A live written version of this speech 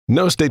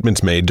No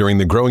statements made during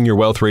the Growing Your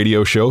Wealth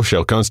radio show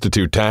shall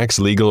constitute tax,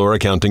 legal, or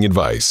accounting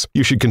advice.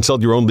 You should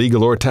consult your own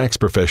legal or tax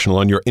professional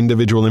on your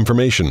individual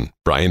information.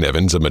 Brian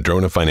Evans of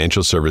Madrona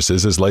Financial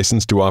Services is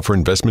licensed to offer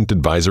investment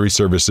advisory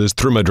services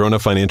through Madrona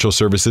Financial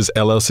Services,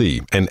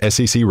 LLC, an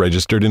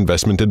SEC-registered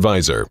investment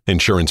advisor.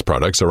 Insurance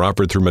products are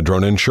offered through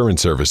Madrona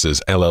Insurance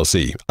Services,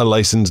 LLC, a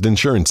licensed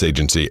insurance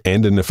agency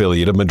and an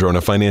affiliate of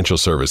Madrona Financial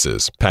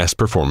Services. Past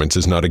performance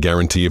is not a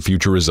guarantee of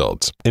future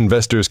results.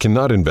 Investors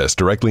cannot invest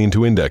directly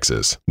into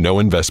indexes. No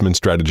investment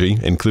strategy,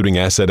 including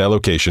asset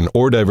allocation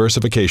or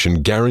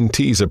diversification,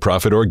 guarantees a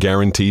profit or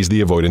guarantees the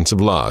avoidance of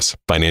loss.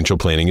 Financial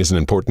planning is an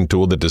important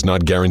tool that does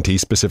not guarantee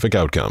specific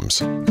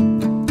outcomes.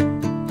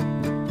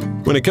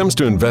 When it comes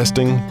to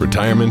investing,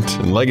 retirement,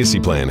 and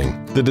legacy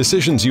planning, the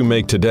decisions you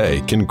make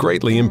today can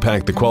greatly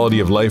impact the quality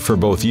of life for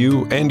both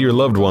you and your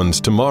loved ones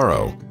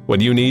tomorrow.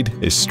 What you need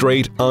is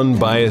straight,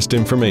 unbiased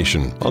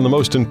information on the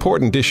most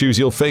important issues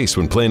you'll face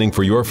when planning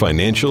for your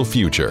financial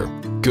future.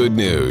 Good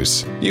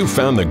news. You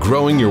found the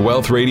Growing Your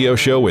Wealth radio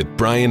show with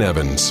Brian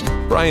Evans.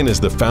 Brian is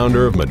the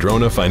founder of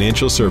Madrona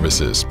Financial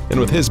Services, and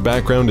with his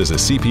background as a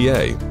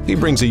CPA, he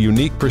brings a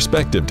unique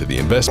perspective to the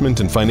investment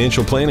and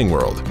financial planning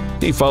world.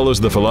 He follows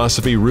the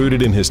philosophy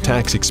rooted in his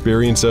tax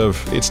experience of,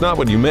 it's not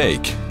what you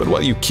make, but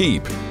what you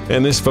keep.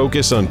 And this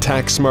focus on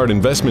tax-smart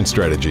investment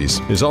strategies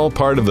is all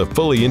part of the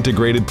fully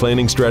integrated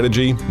planning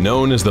strategy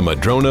known as the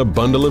Madrona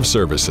Bundle of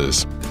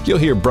Services. You'll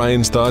hear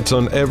Brian's thoughts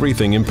on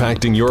everything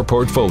impacting your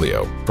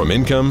portfolio, from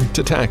income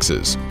to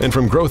taxes, and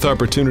from growth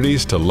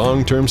opportunities to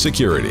long-term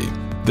security.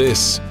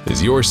 This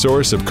is your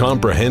source of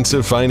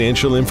comprehensive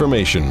financial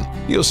information.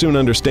 You'll soon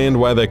understand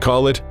why they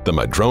call it the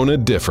Madrona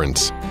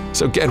Difference.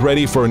 So get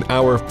ready for an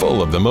hour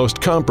full of the most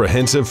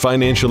comprehensive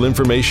financial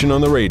information on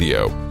the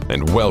radio.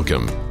 And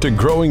welcome to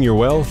Growing Your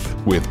Wealth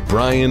with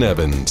Brian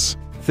Evans.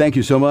 Thank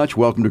you so much.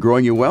 Welcome to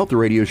Growing Your Wealth, the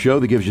radio show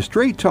that gives you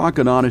straight talk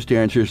and honest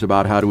answers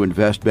about how to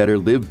invest better,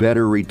 live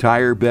better,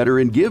 retire better,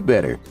 and give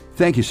better.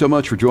 Thank you so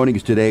much for joining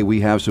us today. We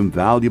have some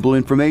valuable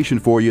information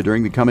for you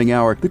during the coming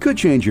hour that could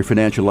change your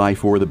financial life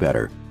for the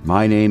better.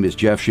 My name is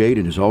Jeff Shade,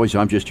 and as always,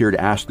 I'm just here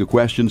to ask the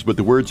questions, but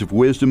the words of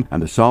wisdom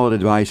and the solid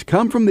advice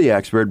come from the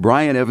expert,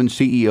 Brian Evans,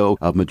 CEO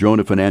of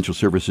Madrona Financial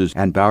Services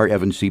and Bauer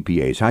Evans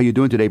CPAs. How you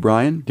doing today,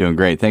 Brian? Doing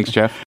great. Thanks,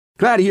 Jeff.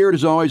 Glad to hear it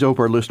as always. I hope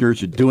our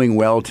listeners are doing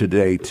well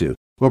today, too.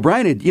 Well,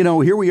 Brian,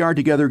 here we are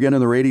together again on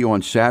the radio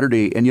on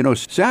Saturday, and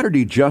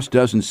Saturday just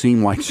doesn't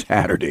seem like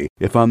Saturday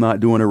if I'm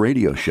not doing a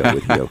radio show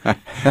with you.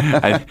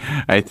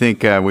 I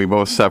think we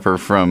both suffer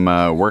from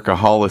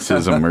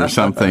workaholicism or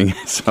something.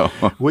 So,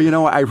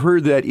 well, I've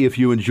heard that if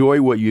you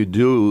enjoy what you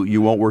do,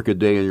 you won't work a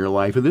day in your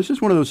life. And this is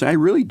one of those, I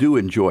really do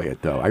enjoy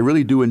it, though. I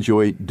really do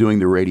enjoy doing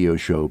the radio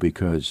show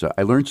because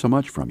I learned so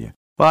much from you.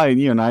 Well,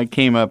 I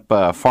came up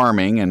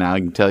farming, and I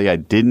can tell you I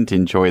didn't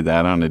enjoy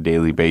that on a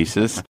daily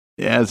basis.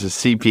 As a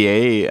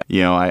CPA,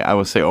 I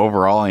will say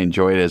overall I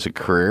enjoy it as a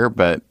career,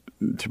 but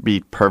to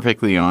be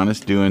perfectly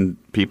honest, doing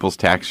people's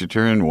tax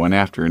return one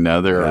after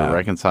another or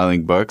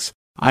reconciling books,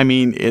 I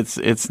mean,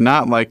 it's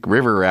not like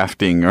river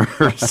rafting or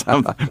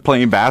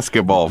playing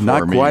basketball for me.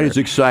 Not quite as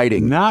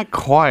exciting. Not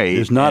quite.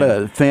 There's not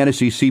a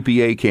fantasy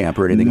CPA camp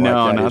or anything like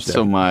that. No, not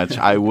so much.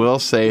 I will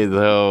say,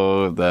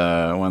 though,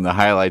 one of the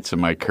highlights of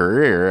my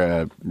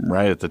career,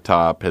 right at the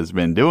top, has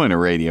been doing a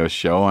radio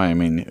show. I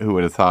mean, who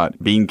would have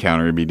thought Bean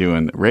Counter would be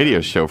doing a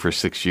radio show for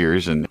 6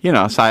 years? And,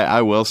 so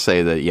I will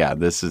say that,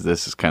 this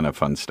is kind of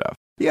fun stuff.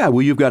 Yeah,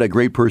 well, you've got a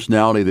great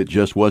personality that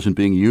just wasn't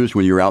being used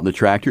when you were out in the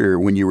tractor or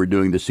when you were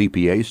doing the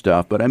CPA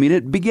stuff. But,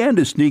 it began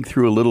to sneak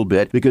through a little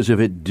bit because if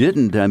it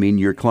didn't,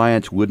 your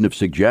clients wouldn't have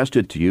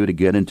suggested to you to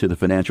get into the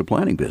financial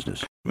planning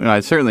business. I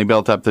certainly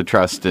built up the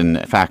trust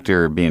and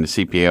factor of being a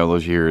CPA all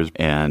those years,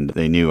 and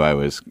they knew I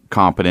was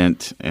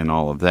competent and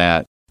all of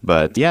that.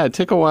 But yeah, it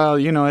took a while.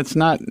 It's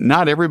not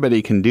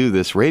everybody can do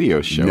this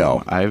radio show.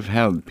 No. I've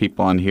had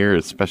people on here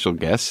as special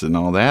guests and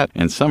all that,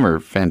 and some are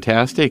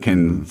fantastic,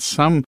 and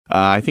some,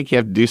 I think you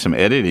have to do some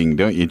editing,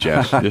 don't you,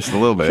 Jeff? Just a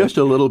little bit. Just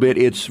a little bit.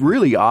 It's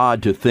really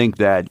odd to think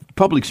that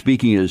public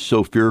speaking is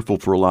so fearful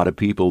for a lot of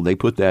people. They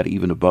put that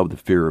even above the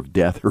fear of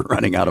death or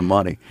running out of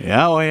money.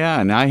 Yeah, oh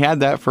yeah, and I had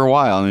that for a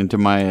while. And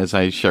as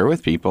I share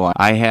with people,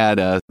 I had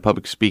a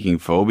public speaking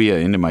phobia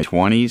into my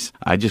 20s.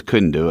 I just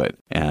couldn't do it,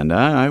 and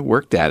I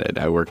worked at it.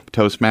 I worked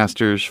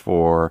Toastmasters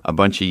for a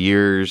bunch of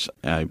years.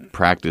 I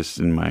practiced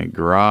in my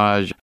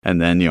garage. And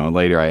then,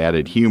 later I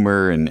added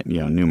humor and,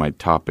 knew my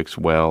topics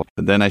well.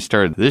 But then I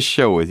started this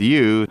show with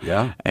you.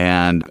 Yeah.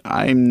 And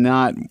I'm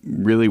not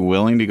really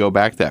willing to go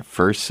back that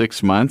first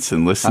 6 months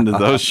and listen to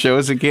those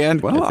shows again.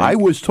 Well, I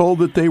was told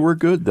that they were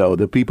good, though.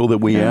 The people that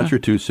we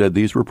answered to said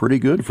these were pretty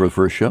good for the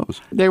first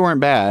shows. They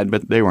weren't bad,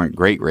 but they weren't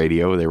great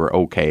radio. They were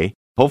okay.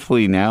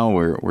 Hopefully now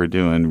we're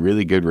doing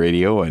really good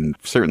radio and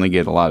certainly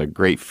get a lot of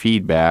great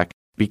feedback.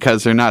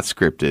 because they're not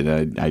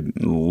scripted. I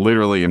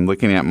literally am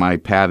looking at my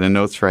pad and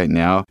notes right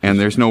now, and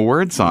there's no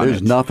words on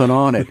There's nothing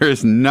on it.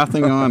 There's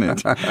nothing on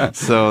it.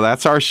 So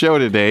that's our show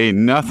today.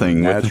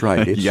 Nothing. That's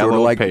right. It's yellow sort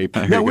of like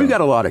paper. Now, we've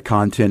got a lot of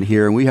content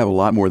here, and we have a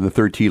lot more than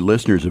 13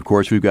 listeners, of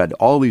course. We've got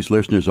all these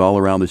listeners all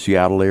around the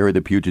Seattle area,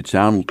 the Puget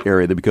Sound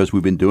area, because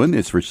we've been doing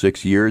this for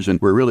 6 years,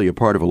 and we're really a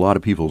part of a lot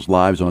of people's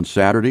lives on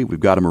Saturday. We've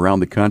got them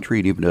around the country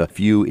and even a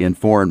few in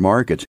foreign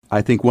markets.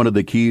 I think one of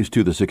the keys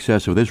to the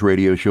success of this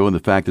radio show and the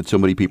fact that so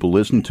many people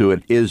listen to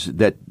it is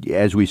that,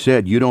 as we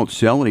said, you don't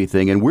sell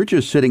anything, and we're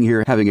just sitting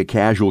here having a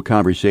casual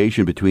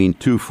conversation between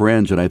two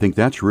friends, and I think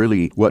that's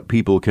really what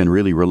people can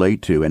really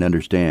relate to and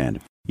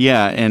understand.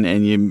 Yeah,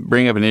 and you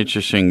bring up an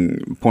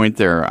interesting point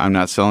there. I'm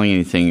not selling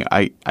anything.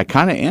 I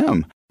kind of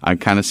am. I'm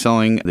kind of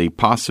selling the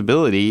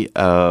possibility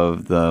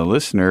of the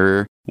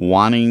listener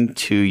wanting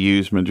to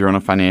use Madrona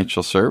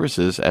Financial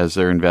Services as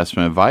their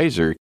investment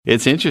advisor.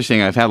 It's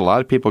interesting. I've had a lot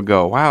of people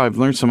go, wow, I've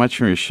learned so much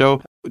from your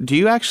show. Do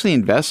you actually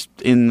invest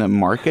in the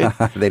market?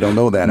 They don't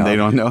know that. They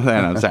don't know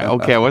that. I was like,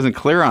 okay, I wasn't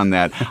clear on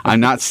that. I'm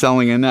not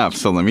selling enough.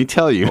 So let me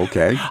tell you.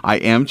 Okay. I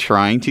am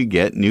trying to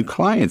get new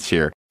clients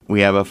here.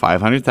 We have a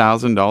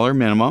 $500,000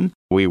 minimum.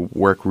 We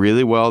work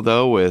really well,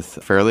 though, with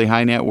fairly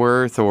high net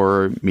worth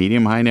or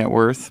medium high net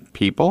worth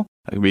people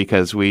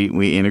because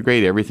we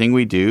integrate everything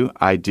we do.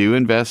 I do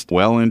invest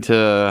well into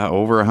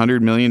over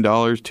 $100 million,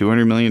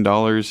 $200 million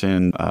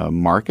in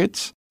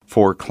markets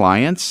for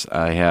clients.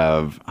 I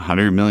have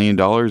 $100 million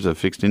of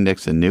fixed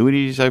index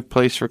annuities I've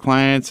placed for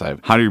clients. I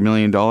have $100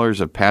 million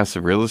of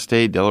passive real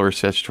estate, Delaware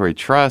Statutory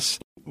Trusts.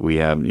 We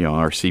have,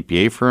 our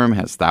CPA firm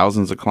has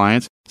thousands of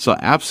clients. So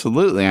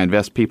absolutely, I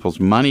invest people's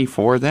money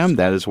for them.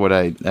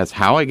 That's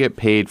how I get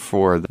paid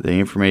for the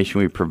information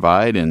we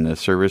provide, and the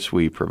service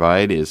we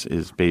provide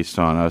is based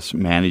on us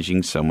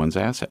managing someone's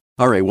asset.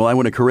 All right, well, I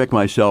want to correct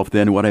myself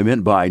then. What I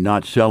meant by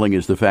not selling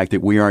is the fact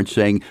that we aren't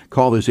saying,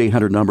 call this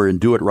 800 number and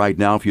do it right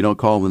now. If you don't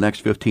call in the next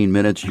 15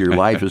 minutes, your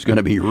life is going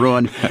to be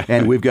ruined.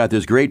 And we've got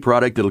this great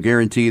product that'll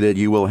guarantee that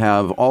you will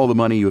have all the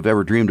money you've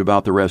ever dreamed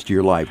about the rest of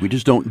your life. We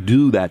just don't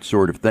do that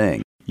sort of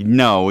thing.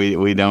 No,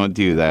 we don't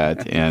do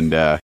that. And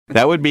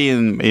that would be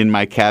in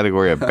my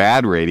category of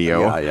bad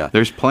radio. Yeah.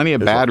 There's plenty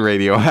of bad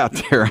radio out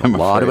there, I'm afraid. A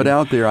lot of it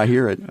out there. I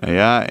hear it.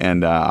 Yeah,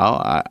 and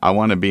I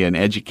want to be an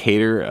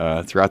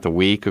educator throughout the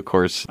week, of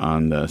course,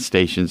 on the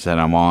stations that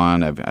I'm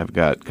on. I've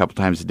got a couple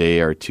times a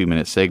day our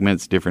 2-minute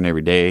segments, different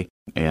every day,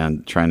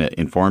 and trying to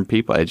inform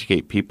people,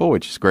 educate people,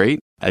 which is great.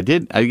 I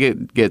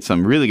get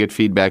some really good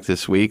feedback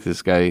this week.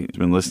 This guy has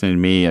been listening to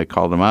me. I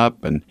called him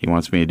up, and he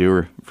wants me to do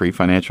a free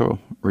financial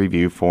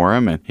review for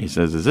him. And he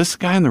says, is this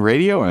guy on the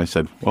radio? And I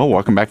said, well,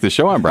 welcome back to the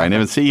show. I'm Brian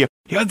Evans, CEO.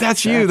 Yeah,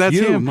 that's you. That's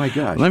him. My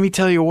gosh. Let me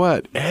tell you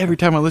what. Every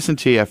time I listen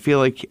to you, I feel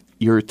like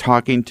you're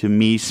talking to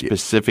me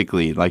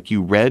specifically, like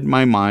you read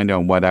my mind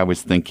on what I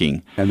was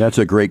thinking. And that's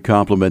a great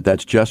compliment.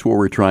 That's just what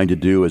we're trying to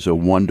do, is a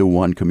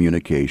one-to-one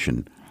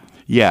communication.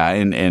 Yeah,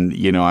 and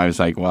I was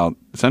like, well,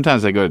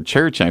 sometimes I go to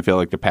church and I feel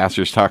like the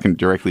pastor's talking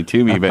directly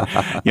to me, but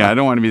I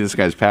don't want to be this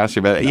guy's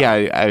pastor. But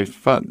I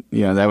thought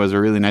that was a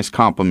really nice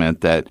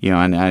compliment that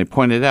and I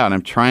pointed out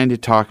I'm trying to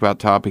talk about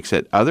topics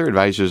that other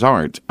advisors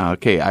aren't.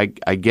 Okay,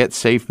 I get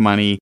safe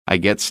money, I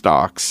get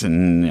stocks,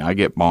 and I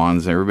get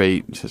bonds.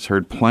 Everybody has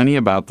heard plenty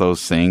about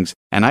those things,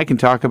 and I can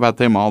talk about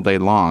them all day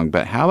long.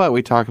 But how about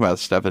we talk about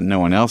stuff that no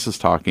one else is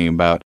talking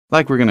about?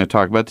 Like we're going to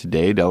talk about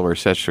today, Delaware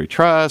Statutory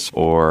Trust,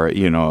 or,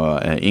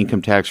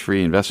 income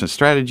tax-free investment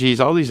strategies,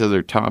 all these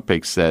other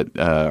topics that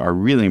are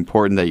really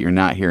important that you're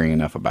not hearing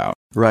enough about.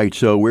 Right.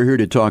 So we're here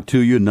to talk to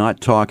you,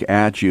 not talk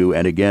at you.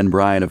 And again,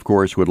 Brian, of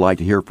course, would like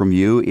to hear from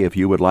you. If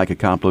you would like a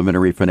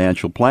complimentary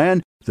financial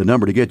plan, the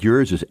number to get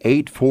yours is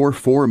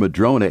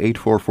 844-MADRONA,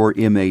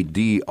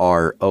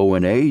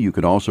 844-MADRONA. You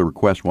can also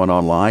request one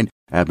online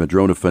at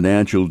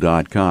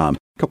madronafinancial.com.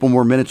 Couple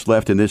more minutes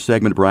left in this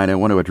segment, Brian. I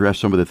want to address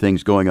some of the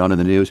things going on in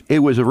the news. It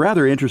was a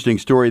rather interesting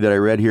story that I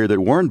read here that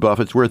Warren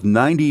Buffett's worth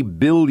 $90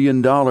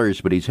 billion,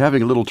 but he's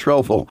having a little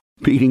trouble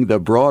beating the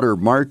broader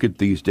market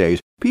these days.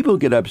 People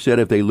get upset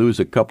if they lose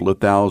a couple of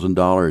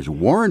 $1,000s.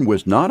 Warren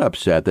was not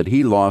upset that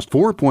he lost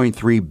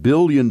 $4.3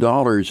 billion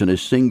in a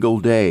single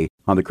day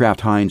on the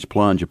Kraft Heinz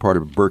plunge, a part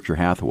of Berkshire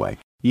Hathaway.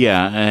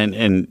 Yeah,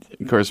 and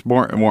of course,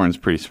 Warren's a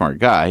pretty smart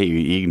guy.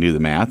 He can do the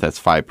math.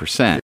 That's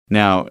 5%.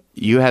 Now,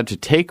 you had to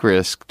take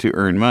risk to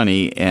earn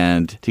money,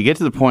 and to get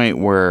to the point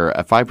where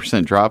a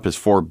 5% drop is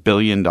 $4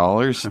 billion,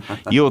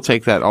 you will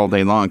take that all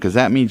day long, because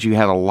that means you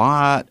had a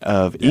lot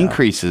of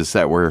increases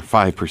that were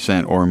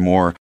 5% or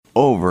more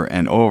over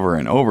and over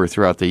and over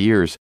throughout the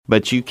years.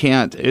 But you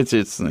can't,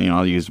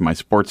 I'll use my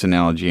sports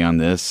analogy on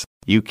this.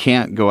 You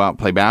can't go out and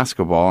play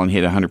basketball and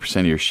hit 100%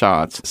 of your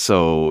shots.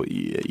 So,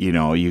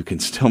 you can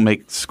still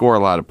score a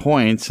lot of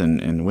points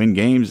and win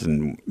games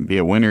and be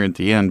a winner at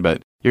the end,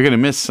 but you're going to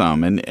miss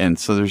some. And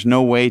so there's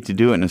no way to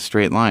do it in a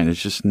straight line.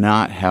 It's just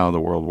not how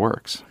the world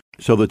works.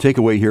 So the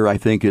takeaway here, I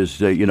think, is,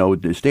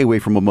 stay away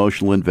from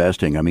emotional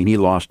investing. I mean, he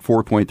lost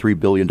 $4.3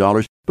 billion,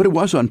 but it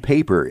was on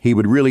paper. He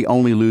would really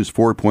only lose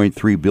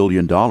 $4.3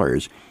 billion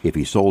if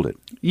he sold it.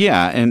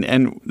 Yeah,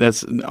 and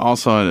that's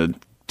also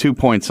 2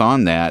 points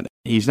on that.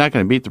 He's not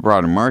going to beat the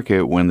broader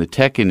market when the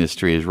tech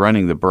industry is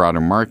running the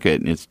broader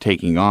market and it's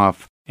taking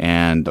off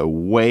and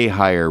way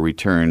higher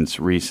returns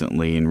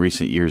recently in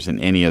recent years than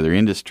any other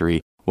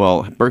industry.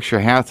 Well,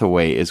 Berkshire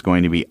Hathaway is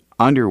going to be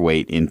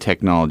underweight in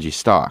technology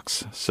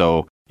stocks.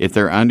 So if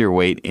they're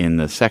underweight in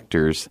the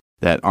sectors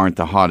that aren't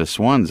the hottest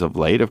ones of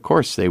late, of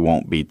course they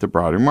won't beat the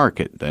broader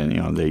market. Then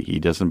he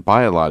doesn't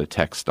buy a lot of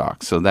tech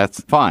stocks, so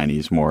that's fine.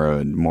 He's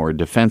more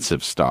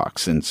defensive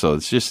stocks, and so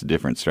it's just a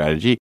different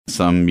strategy.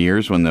 Some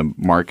years when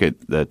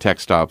the tech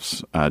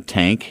stocks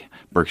tank,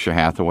 Berkshire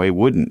Hathaway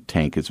wouldn't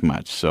tank as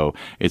much. So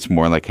it's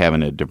more like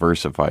having a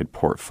diversified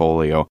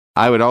portfolio.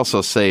 I would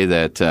also say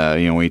that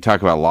when you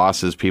talk about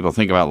losses, people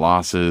think about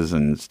losses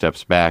and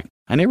steps back.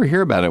 I never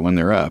hear about it when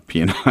they're up.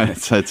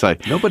 It's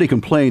like nobody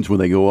complains when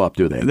they go up,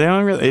 do they? They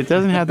don't really. It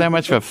doesn't have that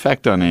much of an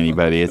effect on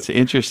anybody. It's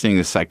interesting,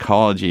 the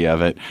psychology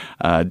of it.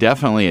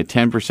 Definitely, a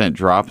 10%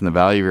 drop in the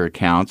value of your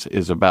accounts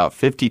is about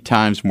 50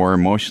 times more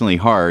emotionally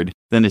hard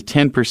than a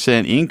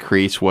 10%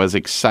 increase was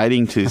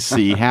exciting to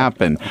see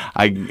happen.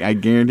 I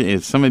guarantee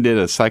if someone did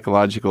a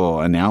psychological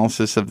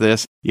analysis of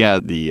this,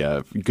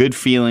 the good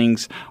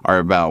feelings are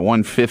about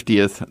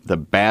 1/50th the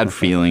bad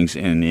feelings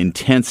in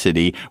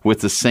intensity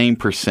with the same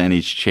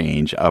percentage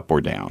change up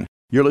or down.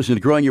 You're listening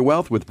to Growing Your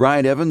Wealth with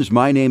Brian Evans.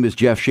 My name is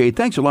Jeff Shade.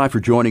 Thanks a lot for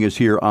joining us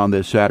here on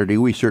this Saturday.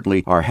 We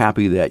certainly are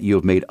happy that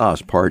you've made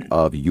us part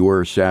of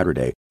your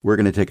Saturday. We're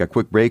going to take a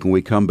quick break. When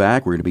we come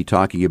back, we're going to be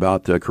talking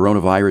about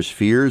coronavirus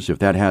fears, if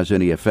that has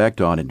any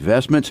effect on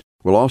investments.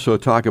 We'll also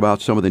talk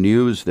about some of the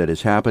news that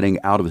is happening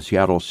out of the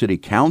Seattle City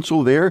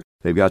Council there.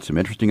 They've got some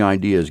interesting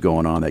ideas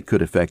going on that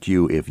could affect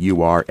you if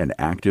you are an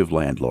active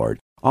landlord.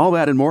 All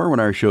that and more when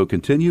our show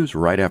continues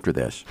right after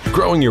this.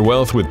 Growing Your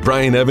Wealth with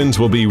Brian Evans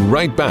will be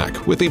right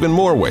back with even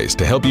more ways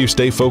to help you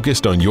stay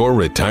focused on your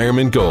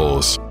retirement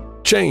goals.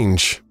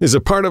 Change is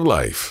a part of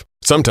life.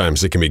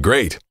 Sometimes it can be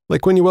great,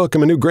 like when you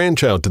welcome a new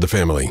grandchild to the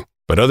family.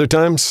 But other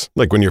times,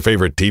 like when your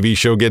favorite TV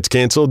show gets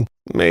canceled,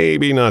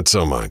 maybe not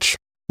so much.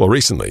 Well,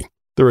 recently,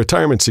 the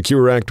Retirement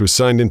Secure Act was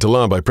signed into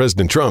law by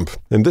President Trump,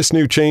 and this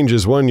new change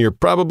is one you're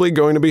probably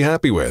going to be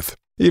happy with.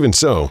 Even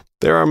so,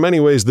 there are many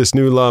ways this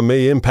new law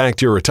may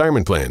impact your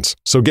retirement plans,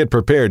 so get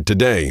prepared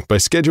today by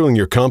scheduling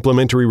your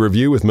complimentary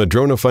review with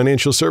Madrona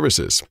Financial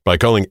Services by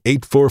calling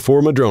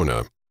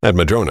 844-MADRONA. At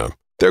Madrona,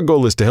 their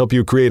goal is to help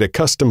you create a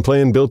custom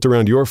plan built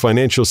around your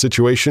financial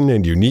situation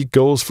and unique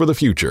goals for the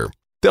future.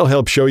 They'll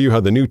help show you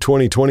how the new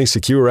 2020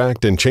 Secure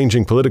Act and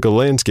changing political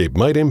landscape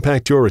might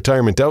impact your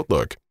retirement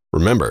outlook.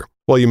 Remember,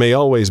 while you may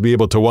always be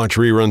able to watch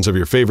reruns of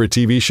your favorite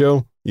TV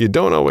show, you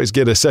don't always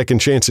get a second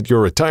chance at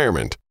your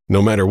retirement.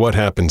 No matter what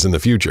happens in the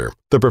future,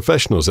 the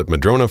professionals at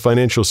Madrona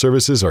Financial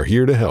Services are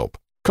here to help.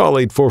 Call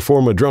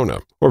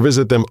 844-MADRONA or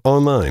visit them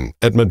online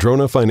at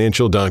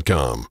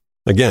madronafinancial.com.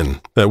 Again,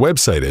 that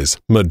website is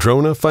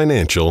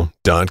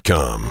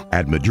madronafinancial.com.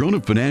 At Madrona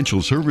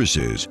Financial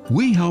Services,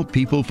 we help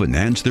people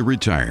finance their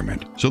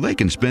retirement so they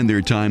can spend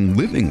their time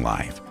living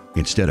life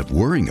instead of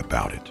worrying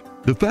about it.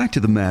 The fact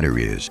of the matter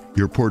is,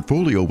 your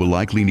portfolio will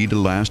likely need to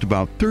last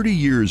about 30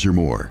 years or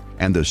more,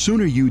 and the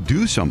sooner you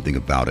do something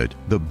about it,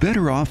 the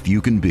better off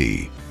you can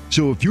be.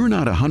 So if you're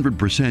not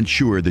 100%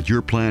 sure that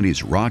your plan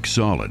is rock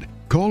solid,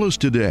 call us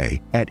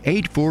today at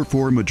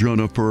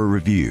 844-MADRONA for a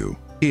review.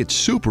 It's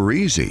super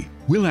easy.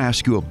 We'll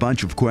ask you a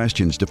bunch of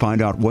questions to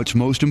find out what's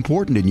most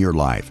important in your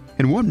life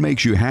and what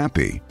makes you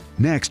happy.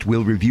 Next,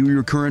 we'll review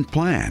your current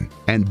plan,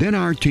 and then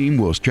our team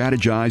will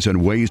strategize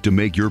on ways to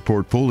make your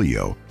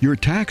portfolio, your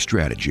tax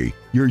strategy,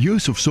 your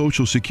use of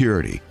Social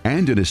Security,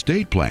 and an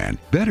estate plan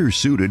better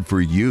suited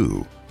for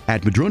you.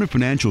 At Madrona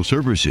Financial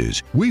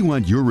Services, we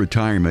want your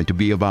retirement to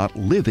be about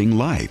living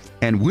life,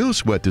 and we'll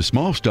sweat the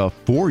small stuff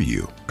for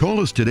you. Call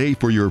us today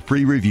for your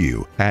free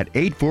review at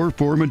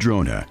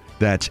 844-MADRONA.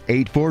 That's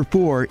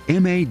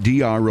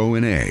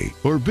 844-MADRONA.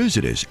 Or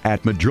visit us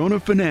at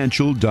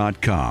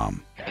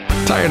madronafinancial.com.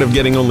 Tired of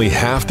getting only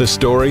half the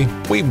story?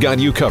 We've got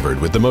you covered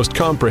with the most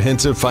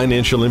comprehensive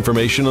financial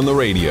information on the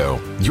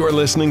radio. You're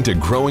listening to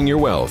Growing Your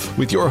Wealth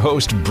with your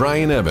host,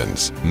 Brian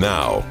Evans.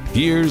 Now,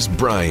 here's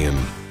Brian.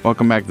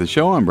 Welcome back to the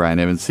show. I'm Brian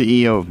Evans,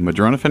 CEO of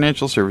Madrona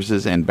Financial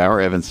Services and Bauer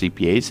Evans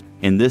CPAs.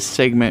 In this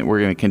segment, we're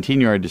going to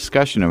continue our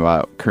discussion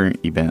about current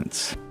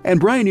events. And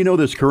Brian,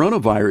 this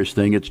coronavirus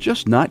thing, it's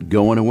just not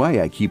going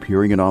away. I keep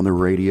hearing it on the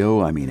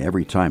radio. I mean,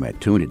 every time I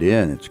tune it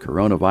in, it's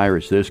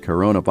coronavirus this,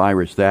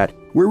 coronavirus that.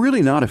 We're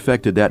really not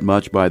affected that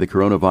much by the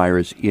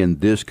coronavirus in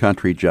this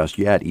country just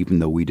yet, even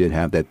though we did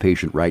have that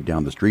patient right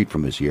down the street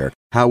from us here.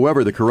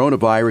 However, the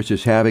coronavirus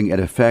is having an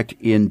effect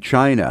in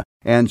China.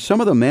 And some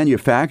of the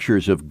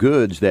manufacturers of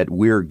goods that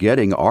we're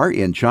getting are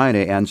in China.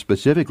 And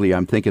specifically,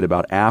 I'm thinking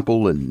about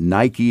Apple and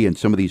Nike and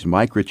some of these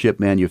microchip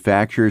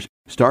manufacturers.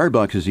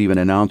 Starbucks is even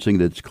announcing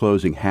that it's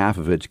closing half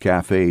of its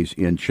cafes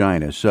in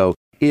China. So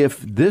if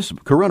this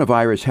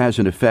coronavirus has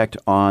an effect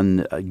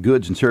on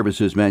goods and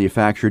services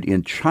manufactured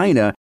in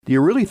China, do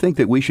you really think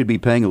that we should be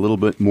paying a little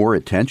bit more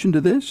attention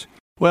to this?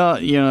 Well,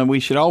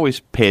 we should always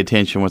pay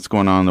attention to what's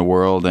going on in the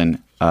world.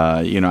 And,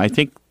 I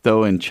think,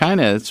 though, in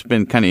China, it's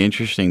been kind of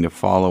interesting to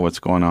follow what's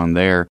going on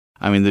there.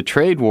 I mean, the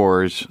trade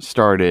wars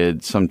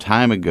started some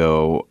time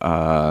ago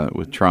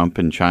with Trump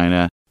and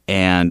China,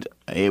 and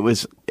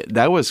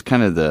that was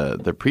kind of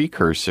the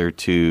precursor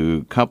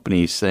to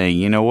companies saying,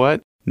 you know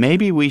what,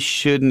 maybe we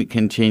shouldn't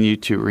continue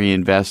to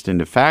reinvest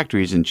into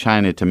factories in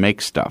China to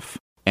make stuff.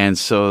 And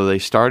so they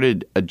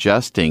started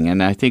adjusting,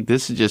 and I think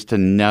this is just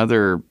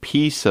another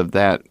piece of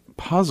that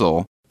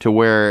puzzle to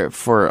where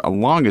for a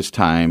longest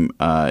time,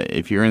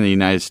 if you're in the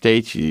United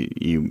States,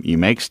 you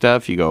make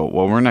stuff, you go,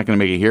 well, we're not going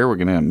to make it here. We're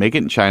going to make it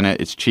in China.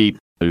 It's cheap.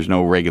 There's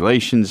no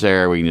regulations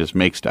there. We can just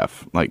make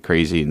stuff like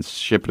crazy and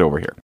ship it over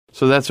here.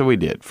 So that's what we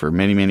did for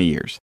many, many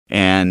years.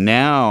 And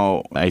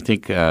now I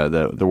think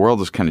the world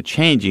is kind of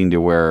changing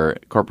to where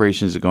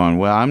corporations are going,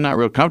 well, I'm not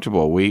real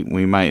comfortable. We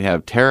might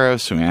have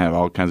tariffs. We might have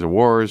all kinds of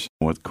wars.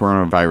 With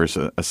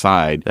coronavirus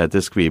aside, that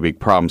this could be a big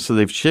problem. So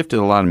they've shifted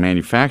a lot of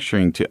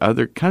manufacturing to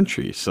other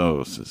countries.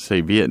 So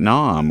say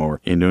Vietnam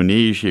or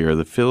Indonesia or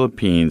the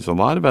Philippines, a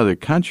lot of other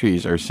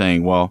countries are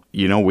saying, well,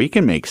 you know, we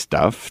can make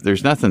stuff.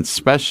 There's nothing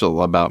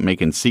special about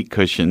making seat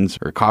cushions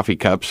or coffee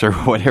cups or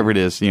whatever it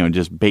is, you know,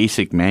 just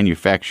basic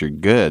manufactured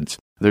goods.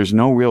 There's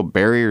no real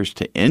barriers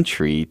to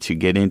entry to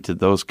get into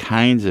those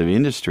kinds of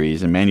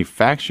industries, and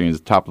manufacturing is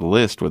the top of the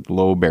list with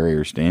low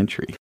barriers to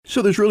entry.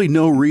 So there's really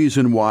no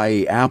reason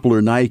why Apple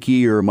or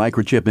Nike or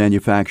microchip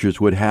manufacturers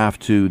would have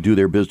to do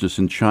their business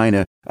in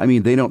China. I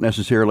mean, they don't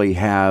necessarily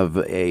have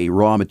a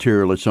raw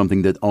material or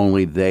something that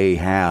only they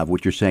have.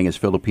 What you're saying is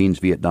Philippines,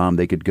 Vietnam,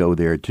 they could go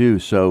there too.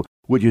 So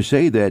would you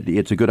say that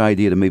it's a good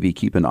idea to maybe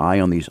keep an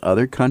eye on these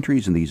other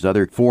countries and these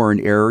other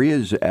foreign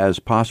areas as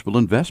possible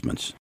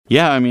investments?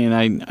 Yeah, I mean,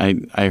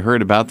 I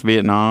heard about the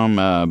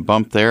Vietnam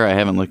bump there. I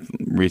haven't looked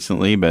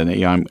recently, but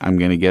you know, I'm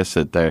going to guess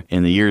that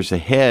in the years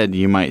ahead,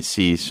 you might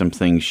see some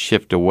things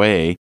shift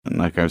away. And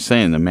like I was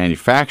saying, the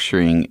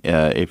manufacturing,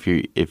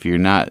 if you're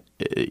not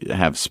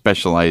have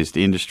specialized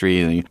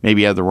industry,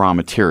 maybe you have the raw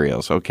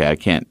materials. Okay, I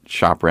can't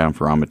shop around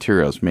for raw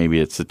materials. Maybe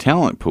it's the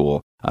talent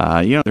pool.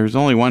 You know, there's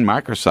only one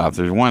Microsoft,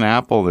 there's one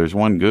Apple, there's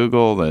one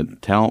Google. The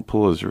talent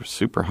pool is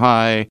super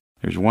high.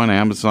 There's one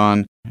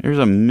Amazon. There's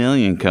a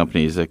million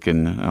companies that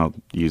can, I'll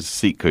use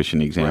seat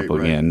cushion example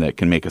again, that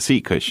can make a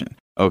seat cushion.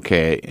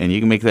 Okay, and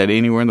you can make that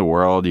anywhere in the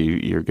world.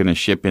 You're going to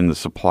ship in the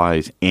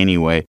supplies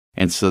anyway.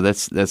 And so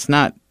that's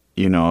not,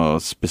 you know,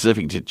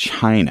 specific to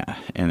China.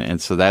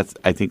 And so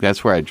I think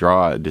that's where I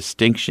draw a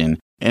distinction.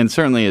 And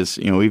certainly, as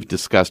you know, we've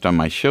discussed on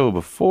my show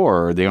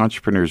before, the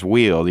entrepreneur's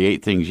wheel, the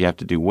 8 things you have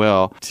to do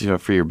well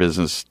for your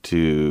business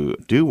to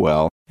do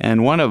well.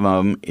 And one of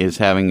them is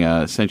having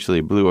essentially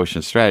a blue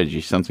ocean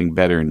strategy, something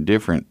better and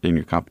different than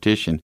your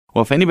competition.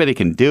 Well, if anybody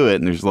can do it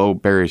and there's low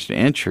barriers to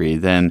entry,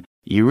 then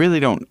you really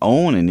don't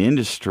own an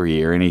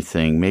industry or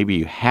anything. Maybe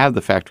you have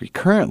the factory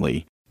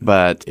currently,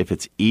 but if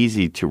it's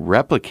easy to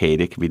replicate,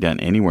 it can be done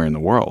anywhere in the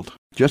world.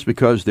 Just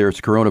because there's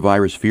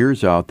coronavirus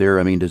fears out there,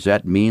 I mean, does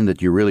that mean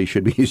that you really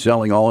should be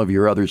selling all of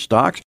your other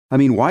stocks? I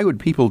mean, why would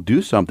people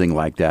do something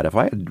like that? If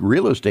I had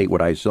real estate,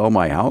 would I sell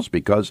my house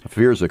because of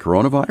fears of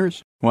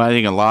coronavirus? Well, I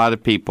think a lot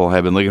of people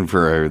have been looking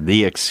for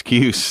the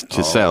excuse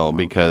to sell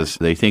because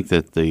they think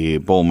that the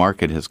bull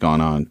market has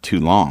gone on too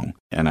long.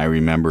 And I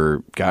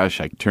remember, gosh,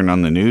 I turn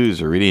on the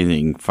news or read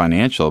anything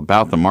financial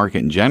about the market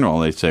in general.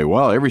 They say,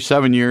 well, every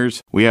 7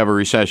 years we have a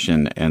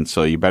recession, and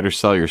so you better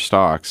sell your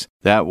stocks.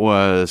 That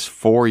was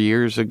 4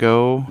 years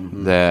ago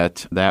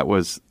that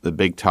was the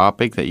big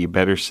topic, that you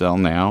better sell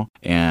now.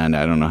 And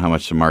I don't know how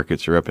much the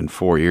markets are up in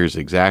 4 years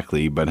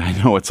exactly, but I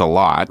know it's a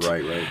lot.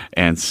 Right.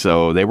 And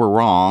so they were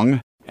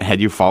wrong.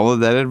 Had you followed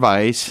that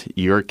advice,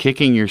 you're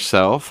kicking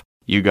yourself.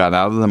 You got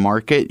out of the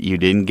market. You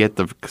didn't get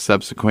the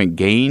subsequent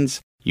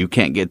gains. You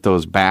can't get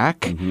those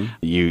back.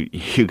 You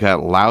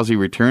got lousy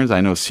returns.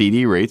 I know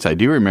CD rates. I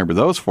do remember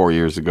those 4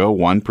 years ago,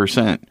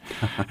 1%.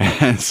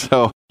 And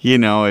so, you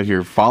know, if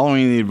you're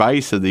following the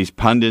advice of these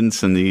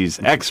pundits and these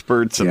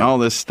experts and all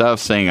this stuff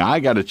saying, I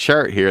got a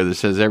chart here that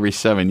says every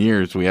 7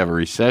 years we have a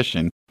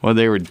recession. Well,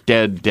 they were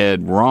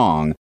dead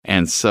wrong.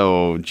 And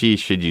so, gee,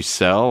 should you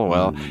sell?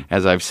 Well,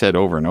 as I've said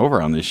over and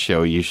over on this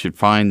show, you should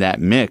find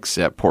that mix,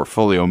 that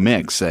portfolio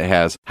mix that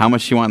has how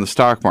much you want in the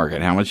stock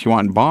market, how much you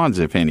want in bonds,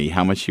 if any,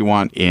 how much you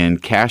want in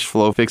cash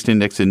flow fixed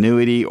index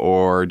annuity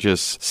or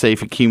just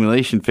safe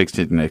accumulation fixed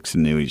index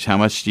annuities, how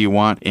much do you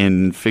want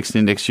in fixed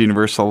index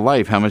universal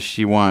life, how much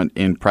do you want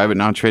in private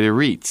non-traded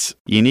REITs.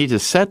 You need to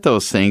set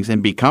those things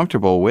and be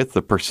comfortable with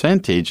the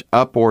percentage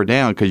up or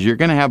down because you're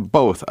going to have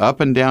both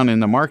up and down in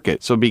the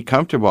market. So be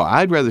comfortable.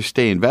 I'd rather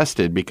stay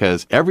invested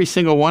because every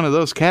single one of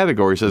those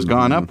categories has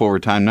gone up over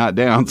time, not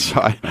down.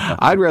 So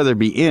I'd rather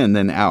be in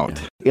than out.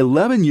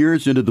 11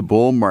 years into the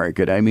bull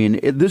market, I mean,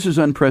 this is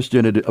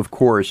unprecedented, of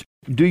course.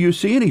 Do you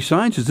see any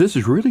signs that this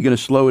is really going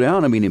to slow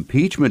down? I mean,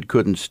 impeachment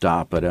couldn't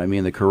stop it. I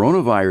mean, the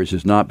coronavirus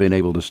has not been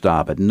able to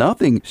stop it.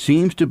 Nothing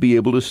seems to be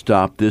able to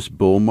stop this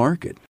bull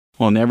market.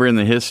 Well, never in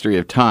the history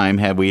of time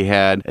have we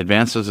had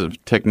advances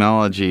of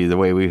technology the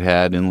way we've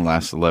had in the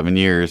last 11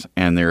 years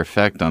and their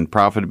effect on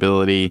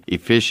profitability,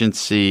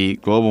 efficiency,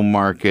 global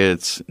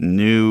markets,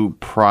 new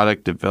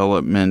product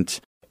development,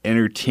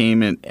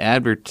 entertainment,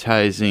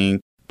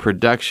 advertising,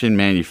 production,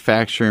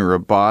 manufacturing,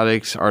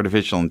 robotics,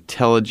 artificial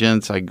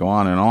intelligence. I go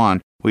on and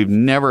on. We've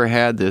never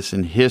had this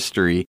in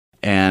history,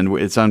 and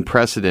it's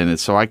unprecedented.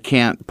 So I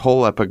can't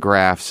pull up a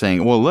graph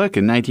saying, well, look,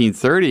 in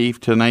 1930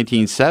 to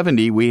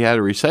 1970, we had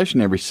a recession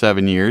every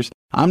 7 years.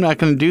 I'm not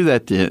going to do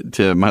that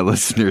to my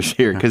listeners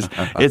here because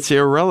it's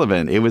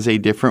irrelevant. It was a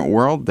different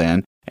world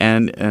then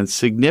and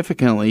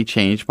significantly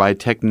changed by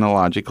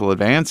technological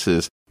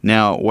advances.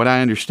 Now, what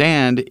I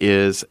understand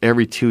is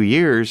every 2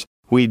 years,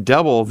 we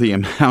double the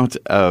amount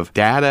of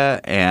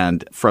data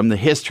and from the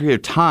history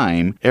of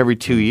time every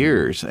 2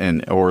 years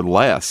or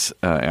less,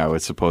 I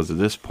would suppose at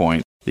this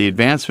point. The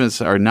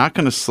advancements are not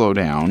going to slow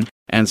down.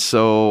 And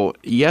so,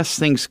 yes,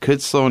 things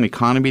could slow an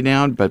economy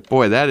down, but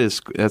boy,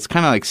 that's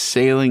kind of like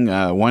sailing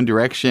one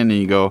direction and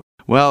you go,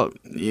 well,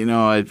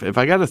 if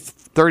I got a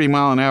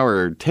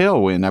 30-mile-an-hour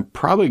tailwind, I'm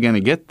probably going to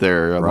get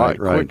there a lot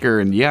quicker.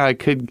 And yeah, I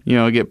could,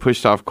 get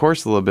pushed off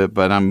course a little bit,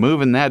 but I'm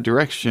moving that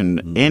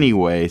direction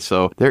anyway.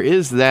 So there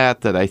is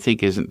that I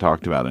think isn't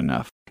talked about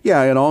enough.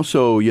 Yeah, and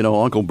also,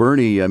 Uncle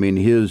Bernie, I mean,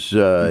 his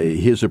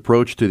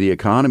approach to the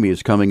economy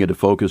is coming into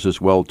focus as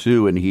well,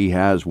 too, and he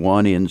has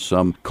won in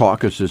some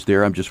caucuses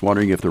there. I'm just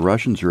wondering if the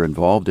Russians are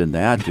involved in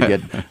that to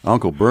get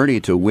Uncle Bernie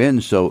to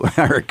win so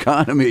our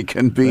economy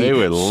can be... They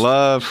would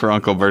love for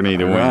Uncle Bernie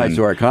to win. Right,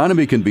 so our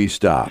economy can be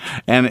stopped.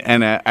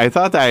 And I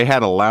thought that I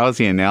had a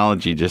lousy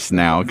analogy just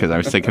now because I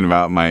was thinking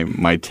about my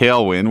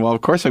tailwind. Well, of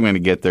course I'm going to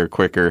get there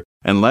quicker.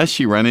 Unless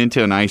you run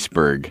into an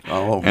iceberg.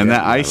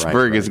 That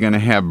iceberg is going to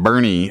have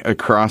Bernie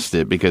across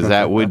it because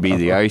that would be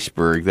the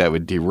iceberg that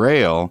would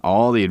derail.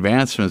 All the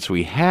advancements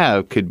we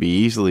have could be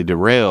easily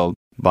derailed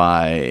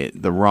by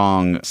the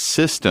wrong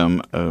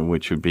system,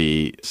 which would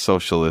be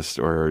socialist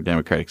or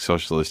democratic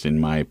socialist, in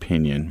my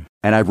opinion.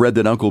 And I've read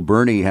that Uncle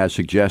Bernie has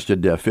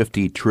suggested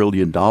 $50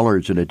 trillion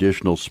in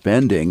additional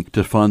spending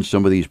to fund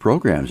some of these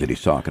programs that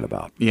he's talking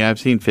about. Yeah,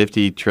 I've seen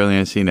 50 trillion,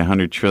 I've seen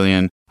 100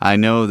 trillion. I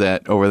know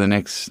that over the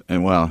next,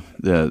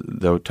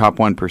 the top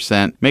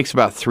 1% makes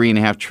about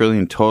 $3.5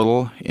 trillion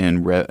total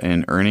in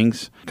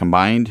earnings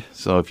combined.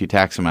 So if you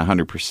tax them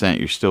 100%,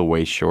 you're still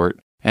way short.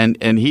 And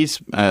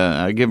he's,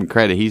 I give him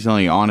credit, he's the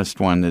only honest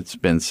one that's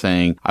been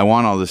saying, I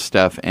want all this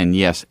stuff, and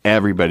yes,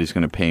 everybody's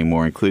going to pay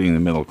more, including the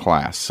middle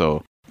class.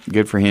 So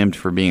good for him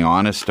for being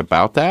honest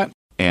about that.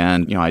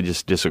 And, I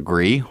just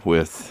disagree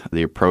with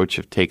the approach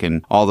of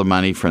taking all the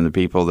money from the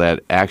people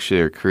that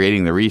actually are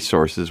creating the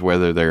resources,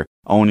 whether they're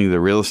owning the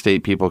real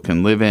estate people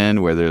can live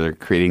in, whether they're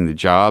creating the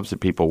jobs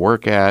that people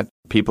work at.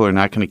 People are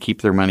not going to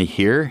keep their money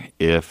here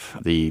if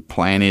the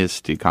plan is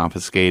to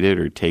confiscate it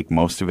or take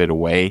most of it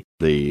away.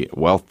 The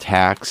wealth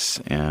tax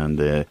and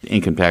the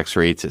income tax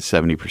rates at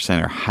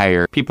 70% or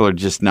higher. People are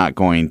just not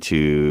going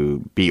to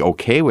be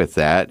okay with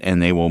that,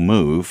 and they will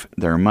move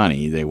their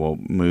money. They will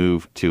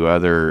move to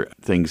other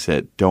things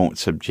that don't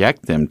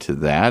subject them to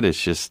that.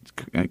 It's just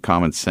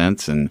common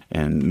sense and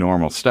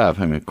normal stuff.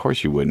 I mean, of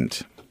course you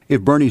wouldn't.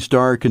 If Bernie's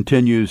star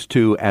continues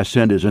to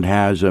ascend as it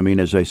has, I mean,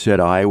 as I said,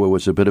 Iowa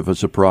was a bit of a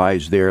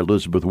surprise there.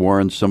 Elizabeth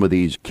Warren, some of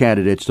these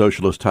candidates,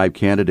 socialist-type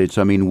candidates,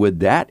 I mean,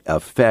 would that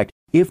affect,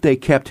 if they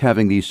kept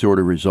having these sort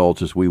of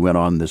results as we went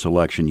on this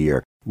election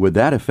year, would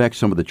that affect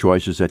some of the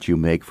choices that you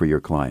make for your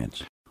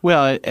clients?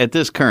 Well, at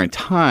this current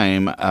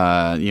time,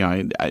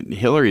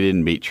 Hillary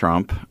didn't beat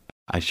Trump.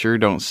 I sure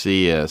don't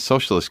see a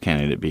socialist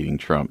candidate beating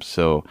Trump.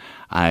 So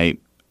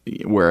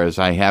whereas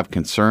I have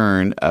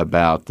concern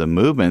about the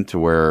movement to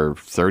where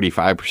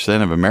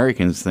 35% of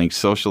Americans think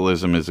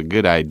socialism is a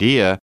good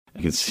idea.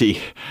 You can see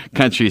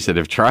countries that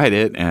have tried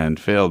it and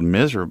failed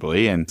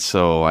miserably. And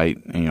so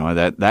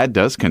that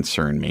does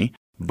concern me.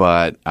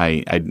 But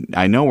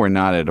I know we're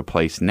not at a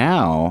place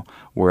now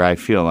where I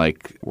feel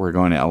like we're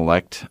going to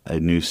elect a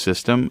new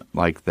system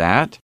like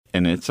that.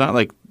 And it's not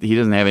like he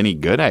doesn't have any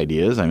good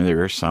ideas. I mean,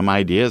 there are some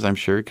ideas I'm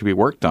sure it could be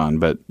worked on.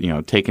 But,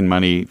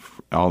 taking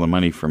all the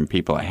money from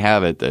people that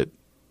have it that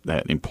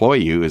employ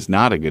you is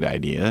not a good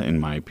idea, in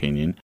my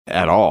opinion,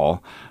 at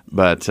all.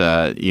 But,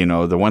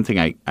 the one thing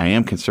I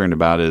am concerned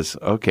about is,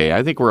 okay,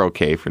 I think we're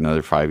okay for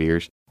another 5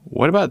 years.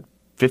 What about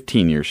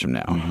 15 years from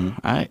now?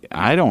 Mm-hmm.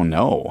 I don't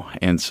know.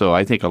 And so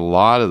I think a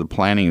lot of the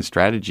planning and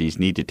strategies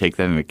need to take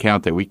that into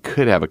account, that we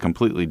could have a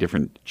completely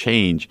different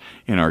change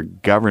in our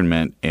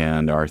government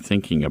and our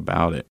thinking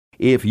about it.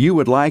 If you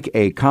would like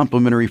a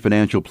complimentary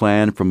financial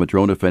plan from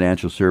Madrona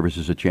Financial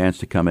Services, a chance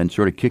to come and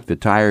sort of kick the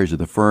tires of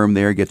the firm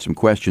there, get some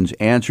questions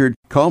answered,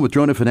 call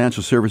Madrona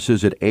Financial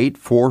Services at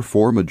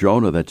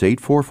 844-MADRONA. That's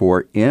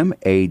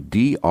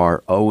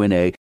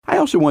 844-MADRONA. I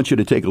also want you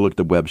to take a look at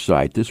the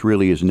website. This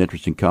really is an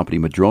interesting company,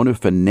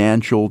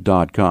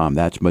 MadronaFinancial.com.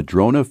 That's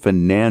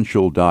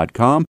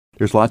MadronaFinancial.com.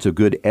 There's lots of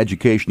good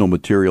educational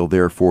material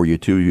there for you,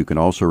 too. You can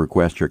also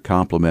request your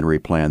complimentary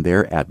plan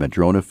there at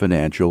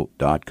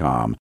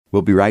MadronaFinancial.com.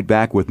 We'll be right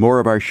back with more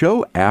of our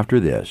show after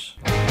this.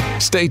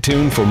 Stay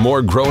tuned for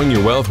more Growing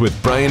Your Wealth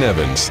with Brian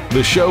Evans,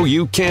 the show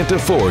you can't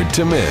afford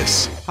to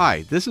miss.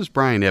 Hi, this is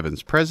Brian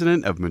Evans,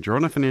 president of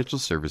Madrona Financial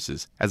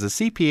Services. As a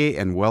CPA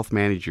and wealth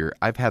manager,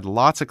 I've had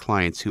lots of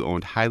clients who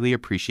owned highly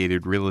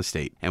appreciated real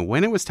estate. And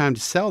when it was time to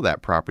sell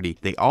that property,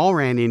 they all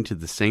ran into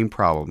the same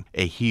problem,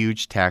 a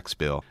huge tax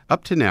bill.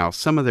 Up to now,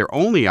 some of their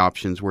only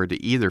options were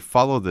to either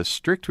follow the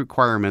strict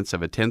requirements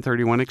of a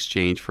 1031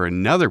 exchange for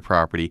another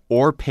property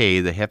or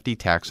pay the hefty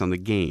tax on the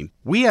gain.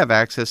 We have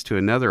access to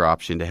another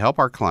option to help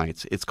our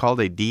clients. It's called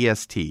a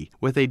DST.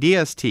 With a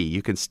DST,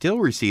 you can still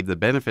receive the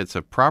benefits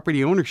of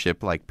property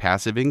ownership like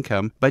passive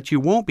income, but you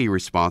won't be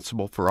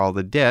responsible for all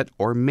the debt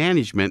or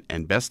management,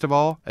 and best of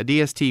all, a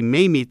DST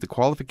may meet the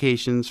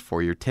qualifications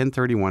for your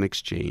 1031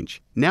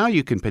 exchange. Now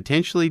you can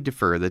potentially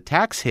defer the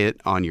tax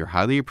hit on your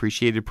highly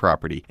appreciated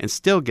property and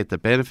still get the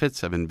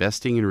benefits of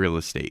investing in real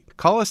estate.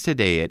 Call us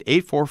today at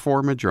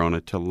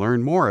 844-MADRONA to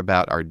learn more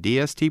about our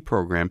DST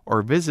program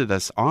or visit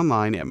us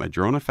online at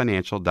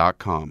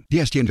madronafinancial.com.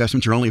 DST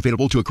investments are only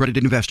available to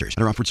accredited investors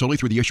and are offered solely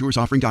through the issuers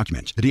offering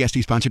documents. The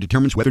DST sponsor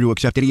determines whether to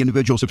accept any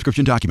individual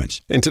subscription documents.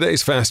 In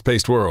today's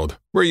fast-paced world,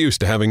 we're used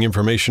to having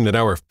information at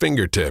our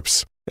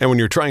fingertips. And when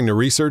you're trying to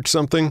research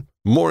something,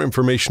 more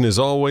information is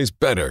always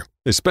better,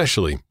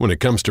 especially when it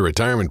comes to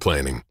retirement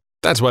planning.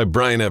 That's why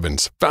Brian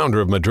Evans,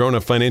 founder of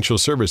Madrona Financial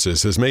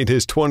Services, has made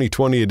his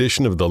 2020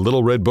 edition of the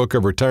Little Red Book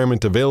of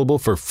Retirement available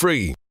for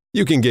free.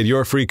 You can get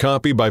your free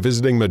copy by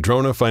visiting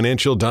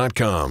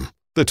madronafinancial.com.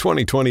 The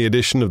 2020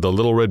 edition of the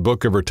Little Red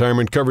Book of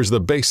Retirement covers the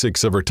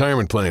basics of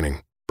retirement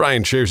planning.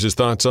 Brian shares his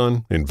thoughts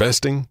on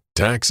investing,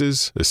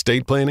 taxes,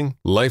 estate planning,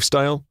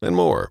 lifestyle, and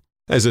more.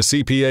 As a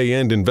CPA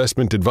and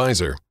investment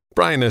advisor,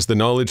 Brian has the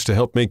knowledge to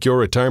help make your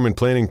retirement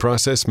planning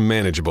process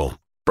manageable.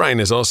 Brian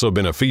has also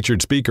been a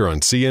featured speaker on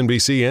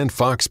CNBC and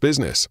Fox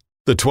Business.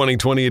 The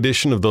 2020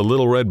 edition of the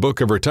Little Red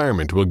Book of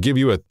Retirement will give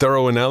you a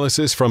thorough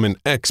analysis from an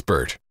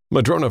expert.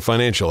 Madrona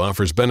Financial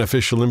offers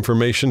beneficial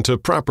information to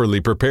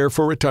properly prepare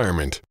for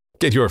retirement.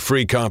 Get your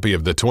free copy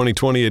of the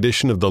 2020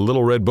 edition of the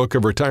Little Red Book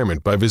of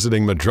Retirement by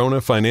visiting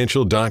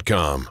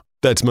madronafinancial.com.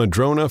 That's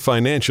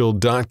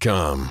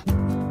madronafinancial.com.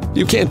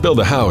 You can't build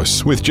a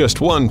house with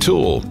just one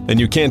tool, and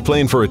you can't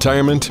plan for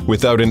retirement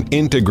without an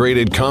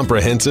integrated,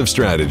 comprehensive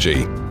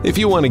strategy. If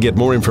you want to get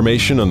more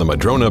information on the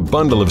Madrona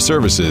bundle of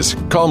services,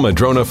 call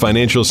Madrona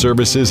Financial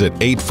Services at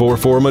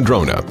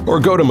 844-MADRONA or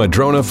go to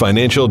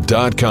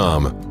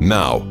madronafinancial.com.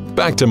 Now,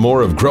 back to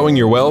more of Growing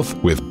Your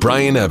Wealth with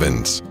Brian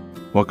Evans.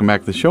 Welcome back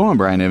to the show. I'm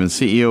Brian Evans,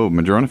 CEO of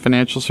Madrona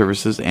Financial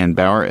Services and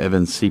Bauer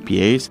Evans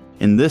CPAs.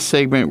 In this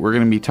segment, we're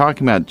going to be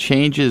talking about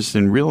changes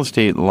in real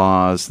estate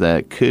laws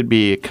that could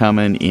be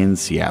coming in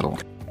Seattle.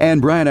 And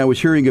Brian, I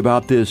was hearing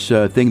about this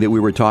thing that we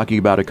were talking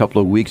about a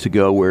couple of weeks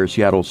ago where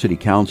Seattle City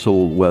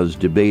Council was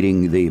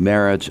debating the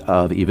merits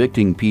of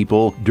evicting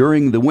people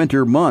during the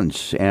winter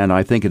months, and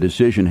I think a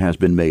decision has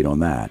been made on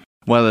that.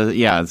 Well,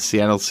 the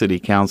Seattle City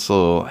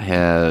Council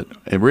had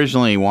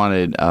originally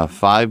wanted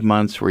 5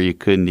 months where you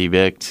couldn't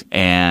evict,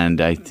 and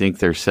I think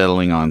they're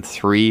settling on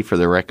 3 for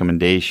the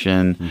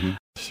recommendation,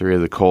 3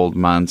 of the cold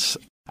months.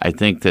 I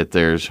think that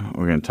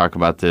we're going to talk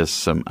about this,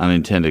 some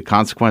unintended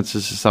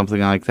consequences of something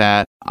like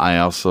that. I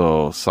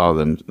also saw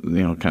them,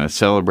 kind of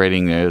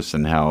celebrating this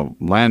and how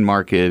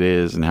landmark it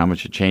is and how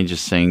much it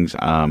changes things.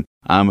 I'm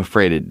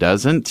afraid it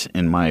doesn't,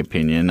 in my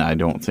opinion. I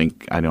don't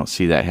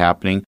see that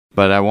happening.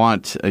 But I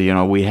want,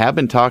 we have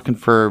been talking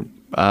for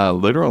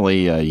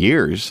literally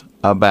years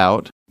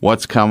about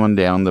what's coming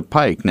down the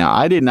pike. Now,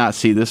 I did not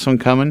see this one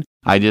coming.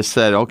 I just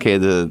said, okay,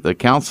 the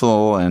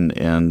council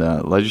and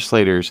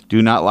legislators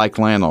do not like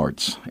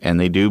landlords, and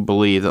they do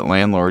believe that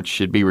landlords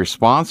should be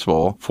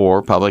responsible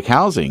for public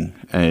housing.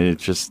 And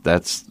it's just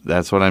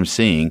that's what I'm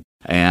seeing.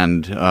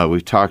 And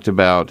we've talked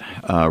about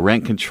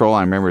rent control.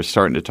 I remember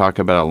starting to talk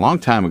about it a long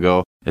time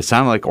ago. It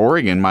sounded like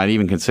Oregon might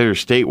even consider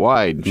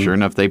statewide. Sure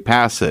enough, they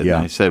pass it. Yeah.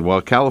 And I said,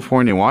 well,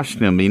 California and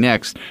Washington will be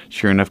next.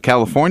 Sure enough,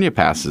 California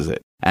passes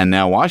it. And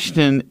now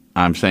Washington,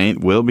 I'm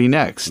saying, will be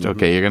next.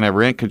 Okay, you're going to have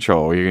rent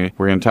control. We're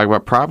going to talk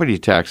about property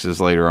taxes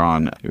later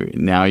on.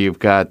 Now you've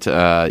got,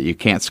 you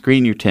can't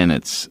screen your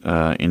tenants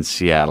in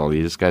Seattle.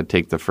 You just got to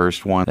take the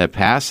first one that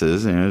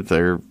passes, and if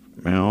they're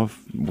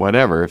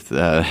whatever.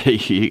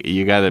 If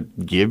you got to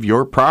give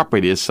your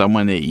property to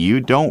someone that you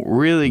don't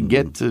really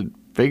get to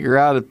figure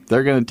out if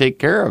they're going to take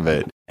care of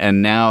it.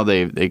 And now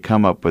they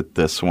come up with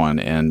this one,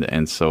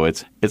 and so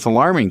it's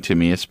alarming to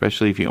me,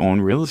 especially if you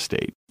own real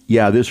estate.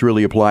 Yeah, this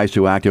really applies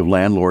to active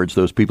landlords,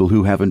 those people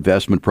who have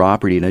investment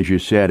property. And as you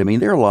said,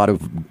 there are a lot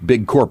of